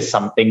space, this is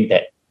something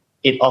that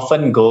it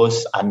often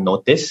goes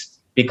unnoticed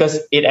because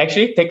it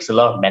actually takes a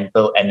lot of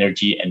mental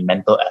energy and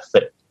mental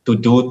effort to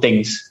do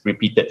things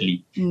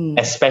repeatedly,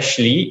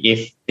 especially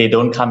if they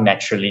don't come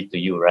naturally to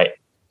you, right?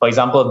 For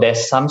example,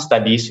 there's some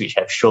studies which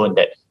have shown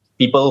that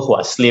people who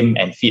are slim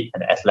and fit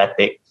and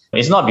athletic,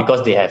 it's not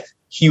because they have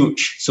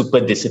huge super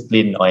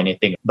discipline or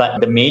anything,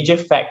 but the major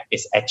fact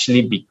is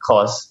actually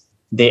because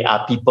they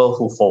are people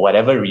who, for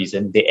whatever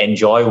reason, they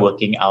enjoy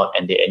working out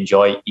and they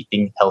enjoy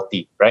eating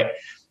healthy, right?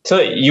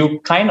 So you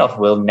kind of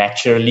will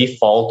naturally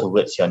fall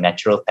towards your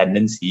natural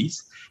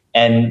tendencies.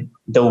 And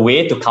the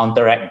way to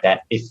counteract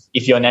that,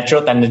 if your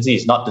natural tendency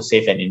is not to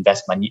save and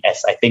invest money,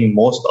 as I think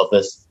most of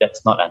us,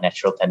 that's not our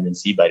natural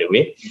tendency, by the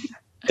way,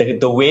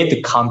 the way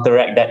to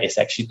counteract that is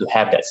actually to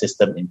have that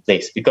system in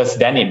place, because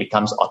then it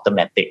becomes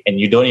automatic and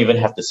you don't even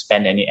have to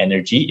spend any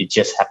energy. It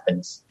just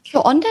happens.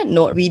 So on that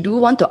note, we do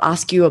want to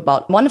ask you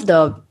about one of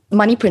the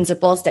money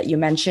principles that you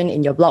mentioned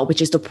in your blog,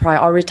 which is to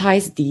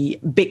prioritize the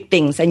big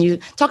things. And you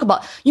talk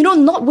about,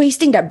 not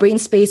wasting that brain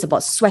space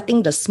about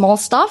sweating the small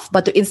stuff,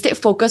 but to instead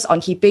focus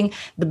on keeping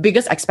the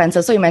biggest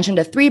expenses. So you mentioned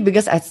the 3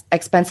 biggest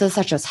expenses,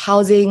 such as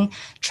housing,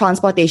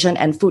 transportation,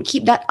 and food.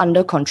 Keep that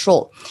under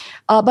control.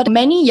 But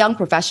many young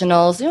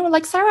professionals,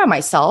 like Sarah and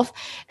myself,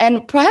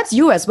 and perhaps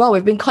you as well,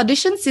 we've been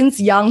conditioned since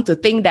young to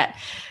think that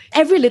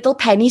every little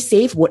penny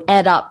saved would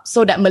add up.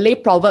 So that Malay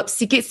proverb,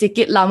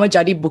 sikit-sikit lama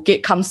jadi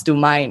bukit, comes to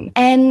mind.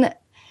 And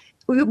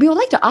we would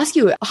like to ask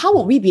you, how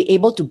would we be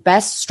able to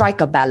best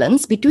strike a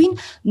balance between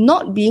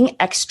not being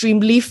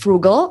extremely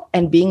frugal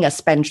and being a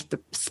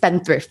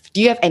spendthrift?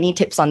 Do you have any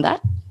tips on that?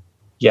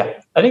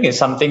 Yeah, I think it's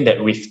something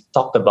that we've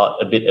talked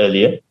about a bit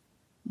earlier,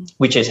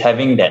 which is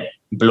having that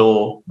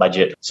blow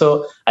budget.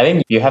 So I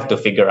think you have to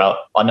figure out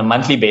on a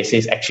monthly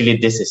basis, actually,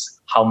 this is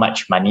how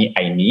much money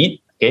I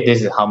need. okay,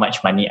 this is how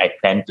much money I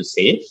plan to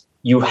save.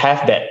 You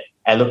have that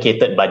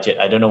allocated budget.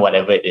 I don't know,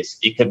 whatever it is.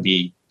 It could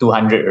be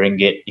 200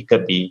 ringgit. It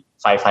could be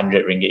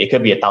 500 ringgit. It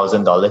could be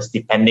 $1,000,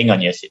 depending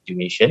on your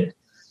situation.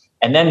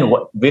 And then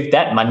with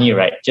that money,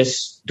 right,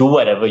 just do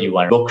whatever you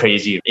want. Go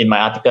crazy. In my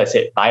article, I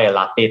said, buy a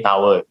latte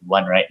tower if you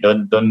want, right?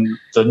 Don't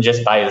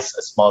just buy a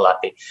small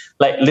latte.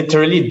 Like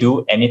literally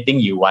do anything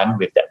you want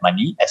with that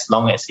money, as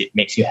long as it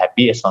makes you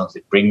happy, as long as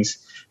it brings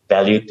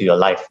value to your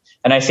life.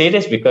 And I say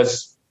this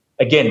because,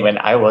 again, when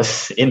I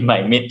was in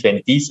my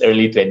mid-20s,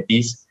 early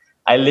 20s,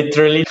 I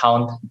literally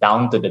count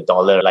down to the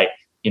dollar. Like,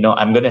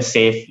 I'm going to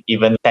save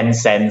even 10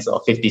 cents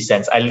or 50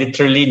 cents. I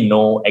literally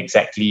know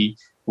exactly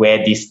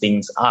where these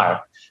things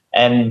are.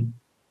 And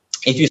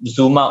if you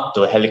zoom out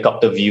to a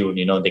helicopter view,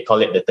 they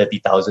call it the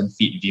 30,000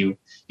 feet view,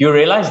 you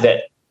realize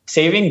that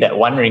saving that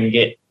 1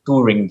 ringgit, 2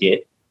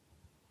 ringgit,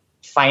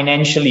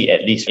 financially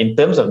at least, in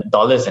terms of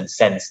dollars and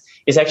cents,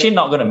 is actually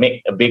not going to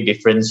make a big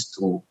difference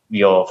to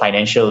your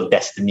financial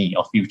destiny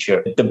or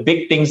future. The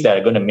big things that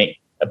are going to make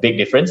a big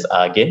difference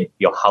are, again,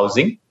 your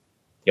housing,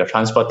 your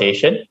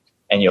transportation,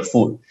 and your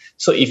food.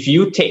 So if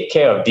you take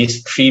care of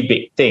these 3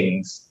 big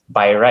things,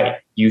 by right,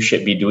 you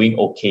should be doing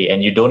okay.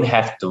 And you don't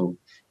have to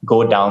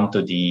go down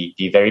to the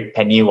very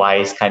penny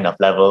wise kind of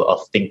level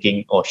of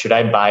thinking, or should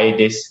I buy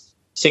this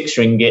 6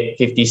 ringgit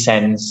 50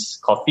 cents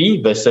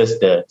coffee versus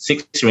the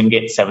 6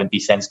 ringgit 70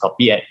 cents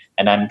coffee,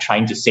 and I'm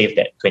trying to save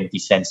that 20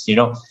 cents.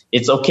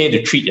 It's okay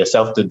to treat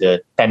yourself to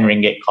the 10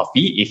 ringgit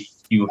coffee if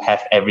you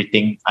have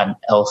everything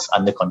else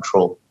under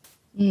control.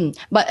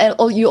 But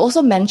you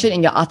also mentioned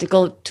in your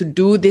article to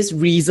do this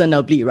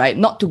reasonably, right?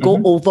 Not to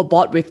go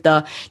overboard with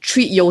the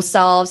treat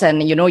yourselves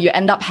and, you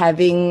end up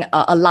having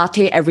a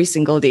latte every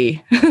single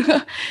day.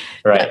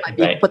 Right. That might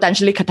be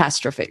potentially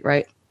catastrophic,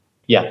 right?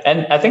 Yeah.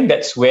 And I think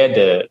that's where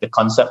the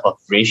concept of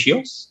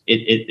ratios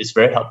it is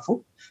very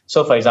helpful.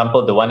 So, for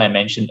example, the one I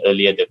mentioned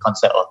earlier, the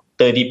concept of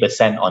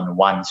 30% on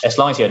wants. As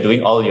long as you're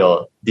doing all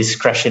your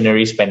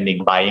discretionary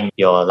spending, buying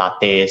your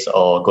lattes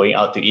or going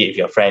out to eat with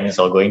your friends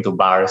or going to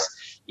bars,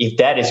 if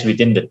that is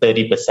within the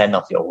 30%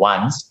 of your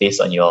wants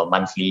based on your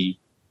monthly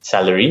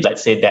salary,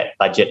 let's say that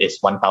budget is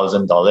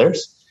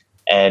 $1,000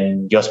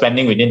 and you're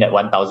spending within that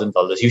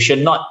 $1,000, you should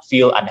not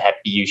feel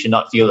unhappy. You should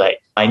not feel like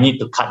I need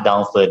to cut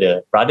down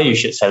further. Rather, you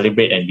should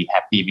celebrate and be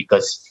happy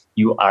because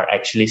you are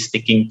actually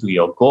sticking to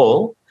your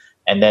goal.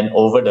 And then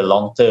over the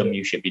long term,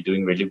 you should be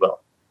doing really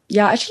well.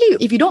 Yeah, actually,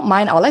 if you don't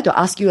mind, I would like to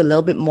ask you a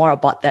little bit more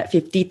about that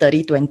 50,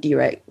 30, 20,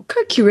 right? I'm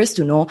kind of curious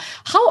to know,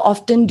 how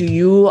often do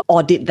you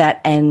audit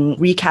that and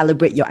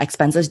recalibrate your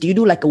expenses? Do you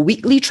do like a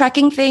weekly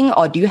tracking thing,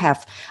 or do you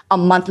have a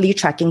monthly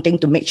tracking thing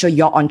to make sure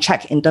you're on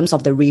track in terms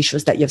of the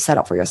ratios that you've set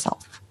up for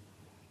yourself?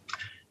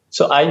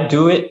 So I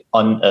do it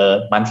on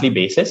a monthly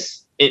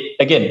basis.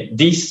 Again,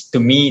 these to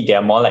me, they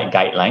are more like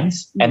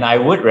guidelines. And I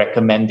would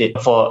recommend it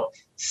for,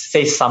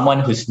 say, someone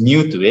who's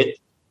new to it,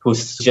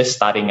 who's just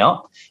starting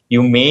out.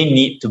 You may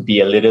need to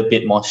be a little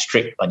bit more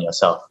strict on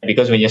yourself,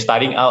 because when you're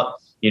starting out,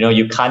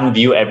 you can't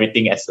view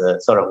everything as a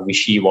sort of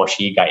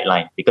wishy-washy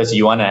guideline, because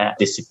you want to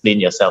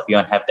discipline yourself. You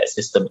want to have that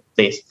system in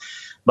place.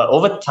 But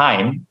over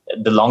time,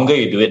 the longer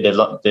you do it,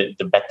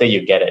 the better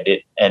you get at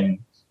it. And,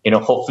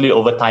 hopefully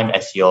over time,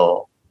 as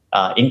your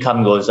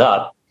income goes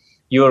up,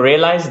 you will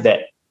realize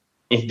that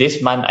if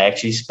this month I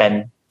actually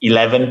spend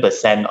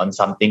 11% on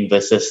something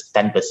versus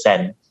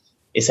 10%,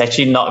 it's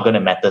actually not going to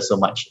matter so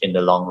much in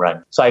the long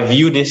run. So I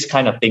view this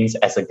kind of things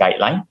as a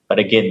guideline. But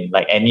again,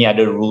 like any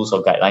other rules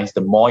or guidelines, the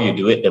more you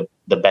do it,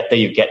 the better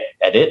you get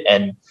at it.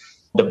 And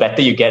the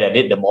better you get at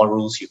it, the more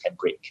rules you can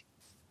break.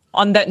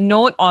 On that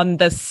note, on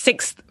the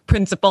 6th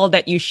principle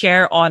that you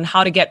share on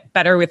how to get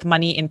better with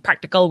money in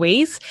practical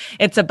ways,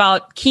 it's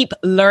about keep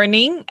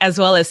learning as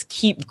well as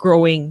keep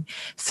growing.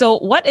 So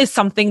what is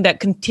something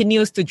that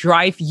continues to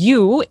drive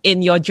you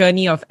in your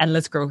journey of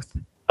endless growth?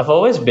 I've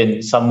always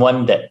been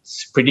someone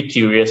that's pretty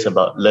curious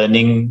about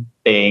learning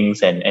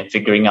things and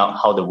figuring out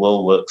how the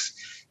world works.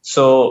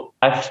 So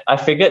I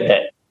figured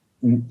that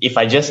if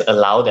I just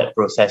allow that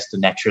process to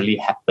naturally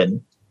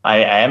happen,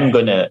 I am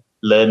going to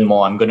learn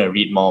more. I'm going to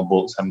read more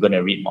books. I'm going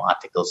to read more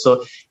articles.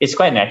 So it's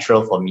quite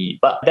natural for me.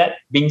 But that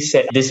being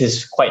said, this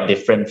is quite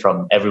different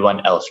from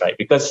everyone else, right?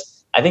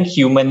 Because I think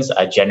humans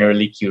are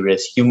generally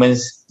curious.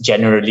 Humans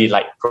generally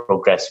like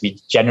progress. We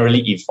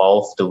generally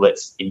evolve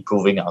towards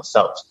improving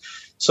ourselves.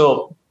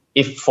 So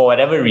if for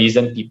whatever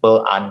reason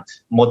people aren't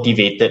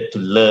motivated to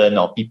learn,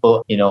 or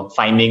people,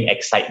 finding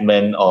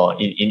excitement or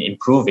in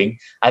improving,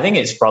 I think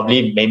it's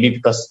probably maybe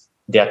because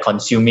they are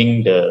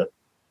consuming the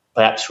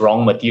perhaps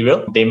wrong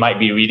material. They might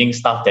be reading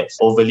stuff that's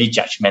overly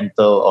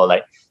judgmental or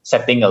like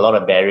setting a lot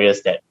of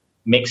barriers that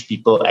makes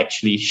people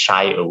actually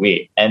shy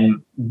away.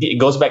 And it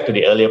goes back to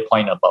the earlier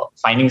point about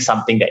finding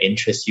something that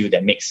interests you,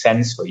 that makes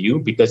sense for you,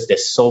 because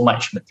there's so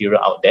much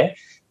material out there.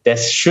 there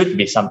should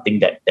be something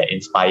that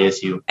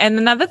inspires you. And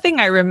another thing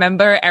I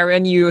remember,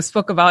 Aaron, you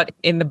spoke about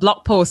in the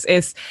blog post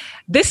is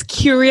this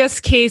curious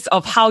case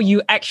of how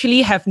you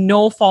actually have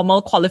no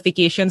formal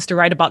qualifications to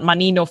write about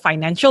money, no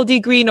financial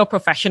degree, no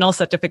professional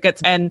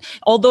certificates. And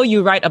although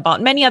you write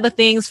about many other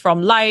things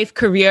from life,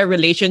 career,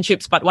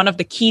 relationships, but one of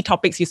the key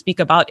topics you speak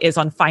about is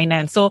on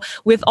finance. So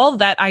with all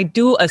that, I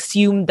do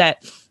assume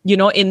that, you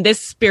know, in this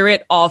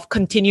spirit of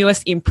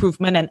continuous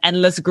improvement and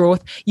endless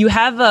growth, you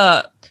have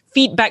a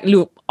feedback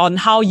loop on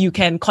how you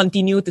can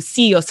continue to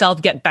see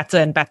yourself get better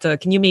and better.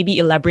 Can you maybe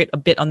elaborate a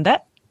bit on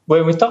that?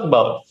 When we talk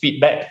about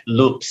feedback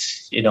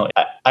loops, you know,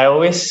 I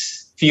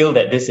always feel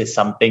that this is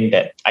something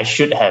that I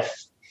should have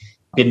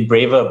been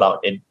braver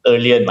about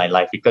earlier in my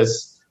life,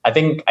 because I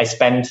think I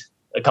spent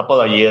a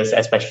couple of years,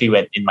 especially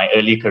when in my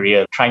early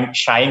career,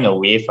 shying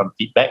away from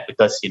feedback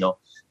because, you know,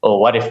 oh,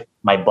 what if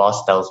my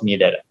boss tells me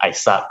that I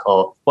suck?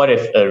 Or what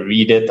if a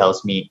reader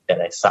tells me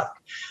that I suck?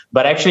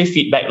 But actually,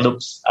 feedback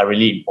loops are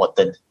really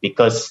important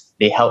because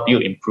they help you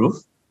improve.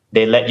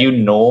 They let you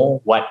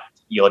know what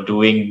you're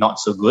doing not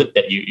so good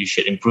that you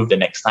should improve the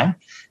next time.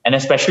 And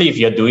especially if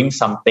you're doing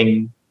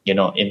something, you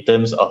know, in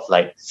terms of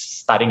like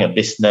starting a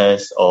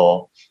business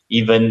or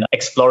even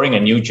exploring a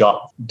new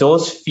job,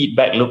 those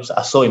feedback loops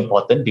are so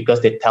important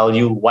because they tell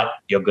you what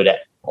you're good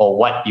at or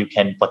what you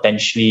can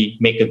potentially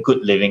make a good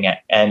living at.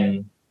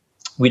 And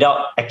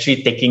without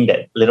actually taking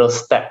that little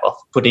step of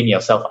putting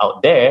yourself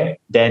out there,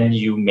 then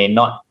you may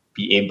not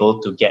be able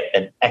to get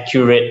an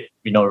accurate,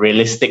 you know,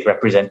 realistic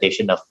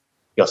representation of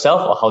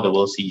yourself or how the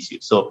world sees you.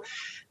 So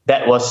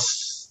that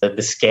was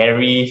the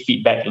scary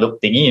feedback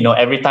loop thingy. You know,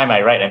 every time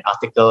I write an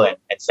article and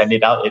send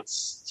it out,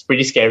 it's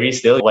pretty scary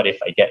still. What if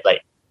I get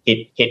like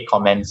hate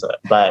comments?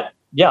 But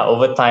yeah,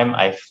 over time,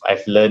 I've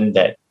learned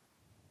that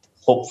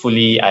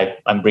hopefully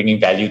I'm bringing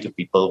value to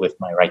people with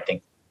my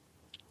writing.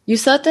 You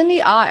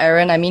certainly are,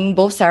 Aaron. I mean,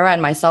 both Sarah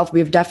and myself,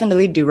 we've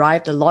definitely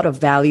derived a lot of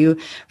value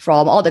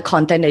from all the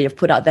content that you've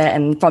put out there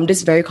and from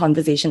this very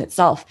conversation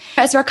itself.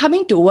 As we're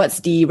coming towards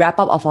the wrap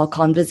up of our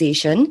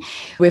conversation,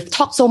 we've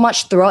talked so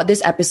much throughout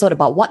this episode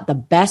about what the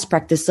best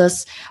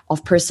practices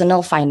of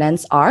personal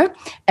finance are.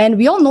 And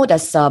we all know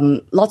there's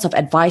lots of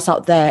advice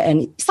out there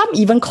and some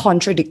even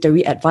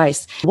contradictory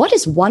advice. What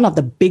is one of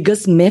the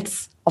biggest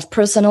myths of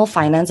personal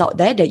finance out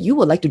there that you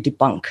would like to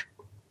debunk?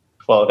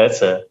 Well,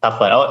 that's a tough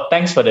one. Oh,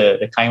 thanks for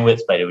the kind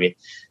words, by the way.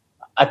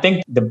 I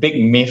think the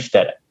big myth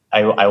that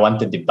I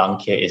want to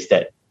debunk here is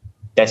that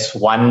there's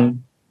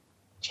one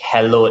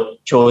hallowed,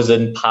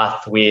 chosen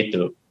pathway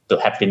to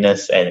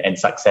happiness and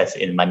success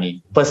in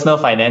money. Personal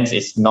finance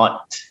is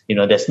not, you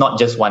know, there's not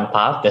just one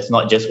path, there's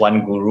not just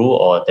one guru,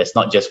 or there's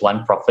not just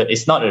one prophet.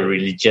 It's not a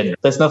religion.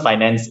 Personal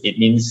finance, it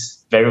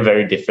means very,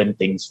 very different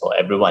things for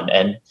everyone.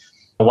 And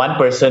one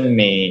person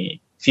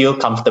may feel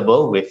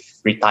comfortable with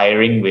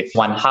retiring with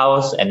one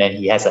house and then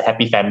he has a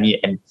happy family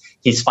and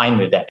he's fine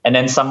with that. And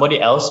then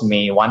somebody else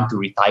may want to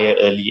retire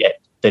early at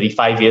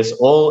 35 years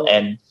old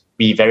and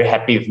be very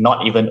happy with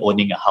not even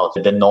owning a house.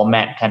 The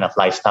nomad kind of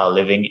lifestyle,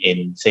 living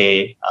in,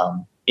 say,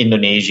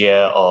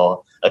 Indonesia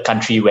or a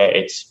country where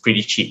it's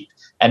pretty cheap.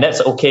 And that's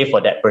okay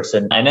for that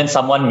person. And then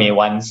someone may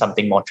want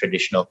something more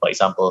traditional. For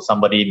example,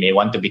 somebody may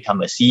want to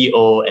become a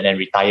CEO and then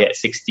retire at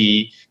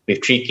 60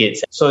 with 3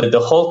 kids. So the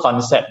whole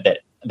concept that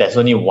there's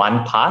only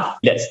one path,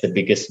 that's the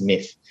biggest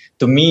myth.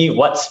 To me,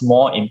 what's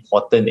more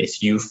important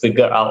is you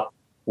figure out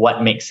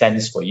what makes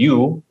sense for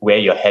you, where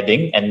you're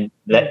heading. And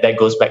that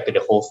goes back to the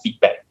whole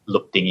feedback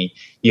loop thingy.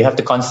 You have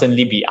to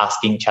constantly be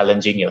asking,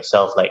 challenging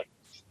yourself, like,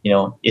 you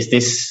know, is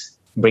this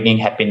bringing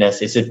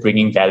happiness? Is it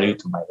bringing value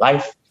to my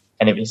life?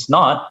 And if it's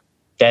not,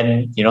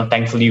 then, you know,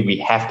 thankfully we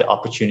have the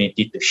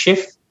opportunity to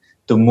shift,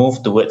 to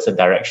move towards a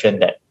direction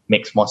that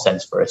makes more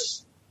sense for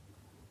us.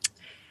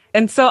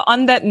 And so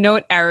on that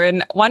note,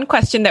 Aaron, one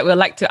question that we'd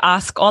like to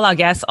ask all our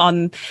guests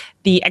on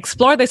the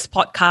Explore This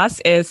podcast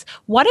is,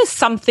 what is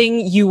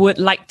something you would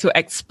like to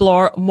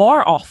explore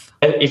more of?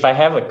 If I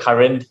have a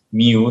current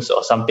muse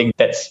or something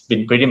that's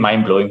been pretty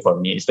mind-blowing for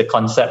me, it's the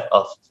concept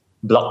of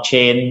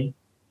blockchain,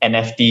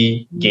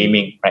 NFT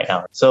gaming right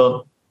now.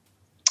 So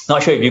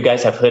not sure if you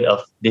guys have heard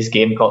of this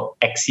game called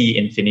Axie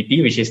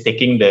Infinity, which is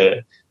taking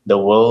the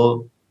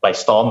world by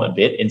storm a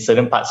bit, in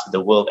certain parts of the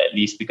world at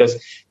least,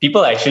 because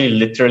people are actually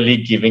literally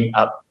giving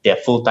up their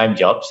full-time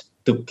jobs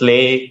to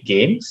play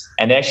games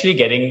and they're actually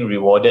getting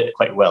rewarded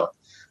quite well.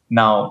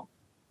 Now,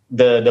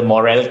 the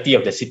morality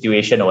of the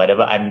situation or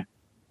whatever, I'm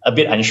a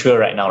bit unsure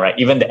right now, right?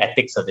 Even the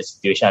ethics of the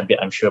situation, I'm a bit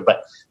unsure,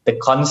 but the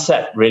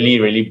concept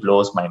really, really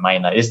blows my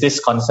mind. Is this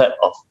concept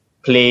of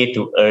play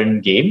to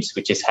earn games,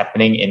 which is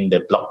happening in the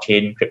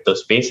blockchain crypto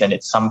space, and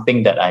it's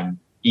something that I'm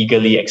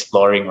eagerly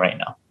exploring right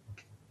now.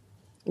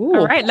 Ooh.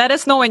 All right. Let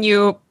us know when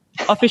you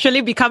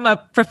officially become a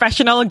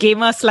professional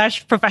gamer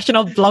 /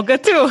 professional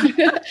blogger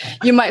too.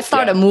 You might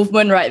start a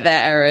movement right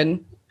there,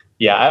 Aaron.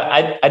 Yeah,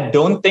 I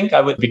don't think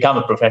I would become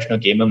a professional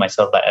gamer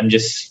myself, but I'm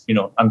just, you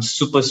know, I'm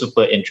super,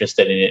 super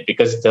interested in it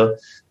because the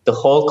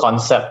whole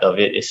concept of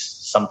it is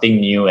something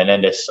new, and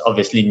then there's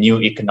obviously new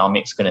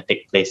economics going to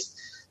take place.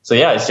 So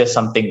yeah, it's just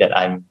something that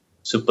I'm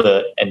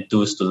super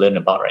enthused to learn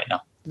about right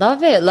now.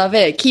 Love it. Love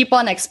it. Keep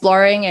on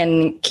exploring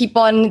and keep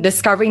on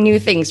discovering new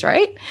things,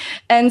 right?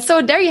 And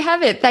so there you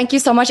have it. Thank you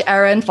so much,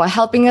 Aaron, for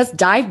helping us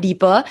dive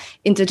deeper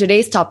into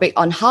today's topic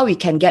on how we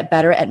can get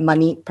better at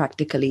money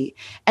practically.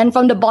 And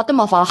from the bottom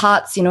of our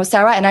hearts,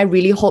 Sarah and I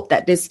really hope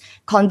that this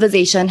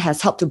conversation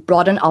has helped to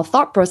broaden our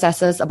thought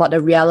processes about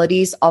the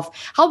realities of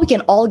how we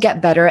can all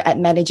get better at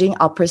managing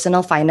our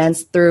personal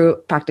finance through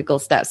practical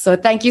steps. So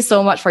thank you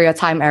so much for your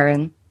time,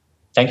 Aaron.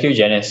 Thank you,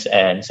 Janice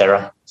and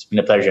Sarah. It's been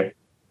a pleasure.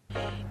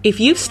 If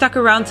you've stuck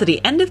around to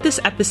the end of this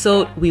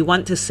episode, we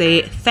want to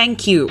say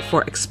thank you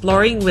for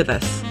exploring with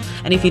us.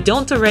 And if you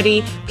don't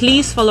already,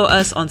 please follow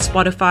us on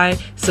Spotify,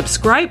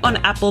 subscribe on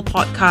Apple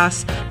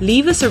Podcasts,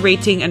 leave us a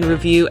rating and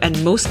review,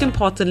 and most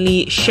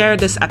importantly, share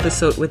this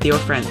episode with your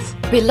friends.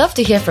 We'd love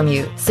to hear from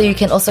you, so you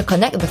can also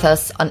connect with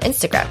us on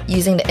Instagram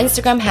using the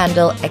Instagram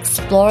handle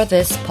Explore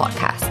This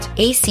Podcast.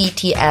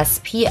 ACTSPLORE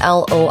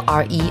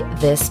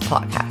This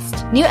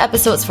Podcast. New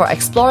episodes for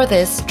Explore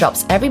This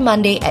drops every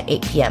Monday at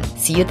 8 p.m.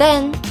 See you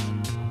then!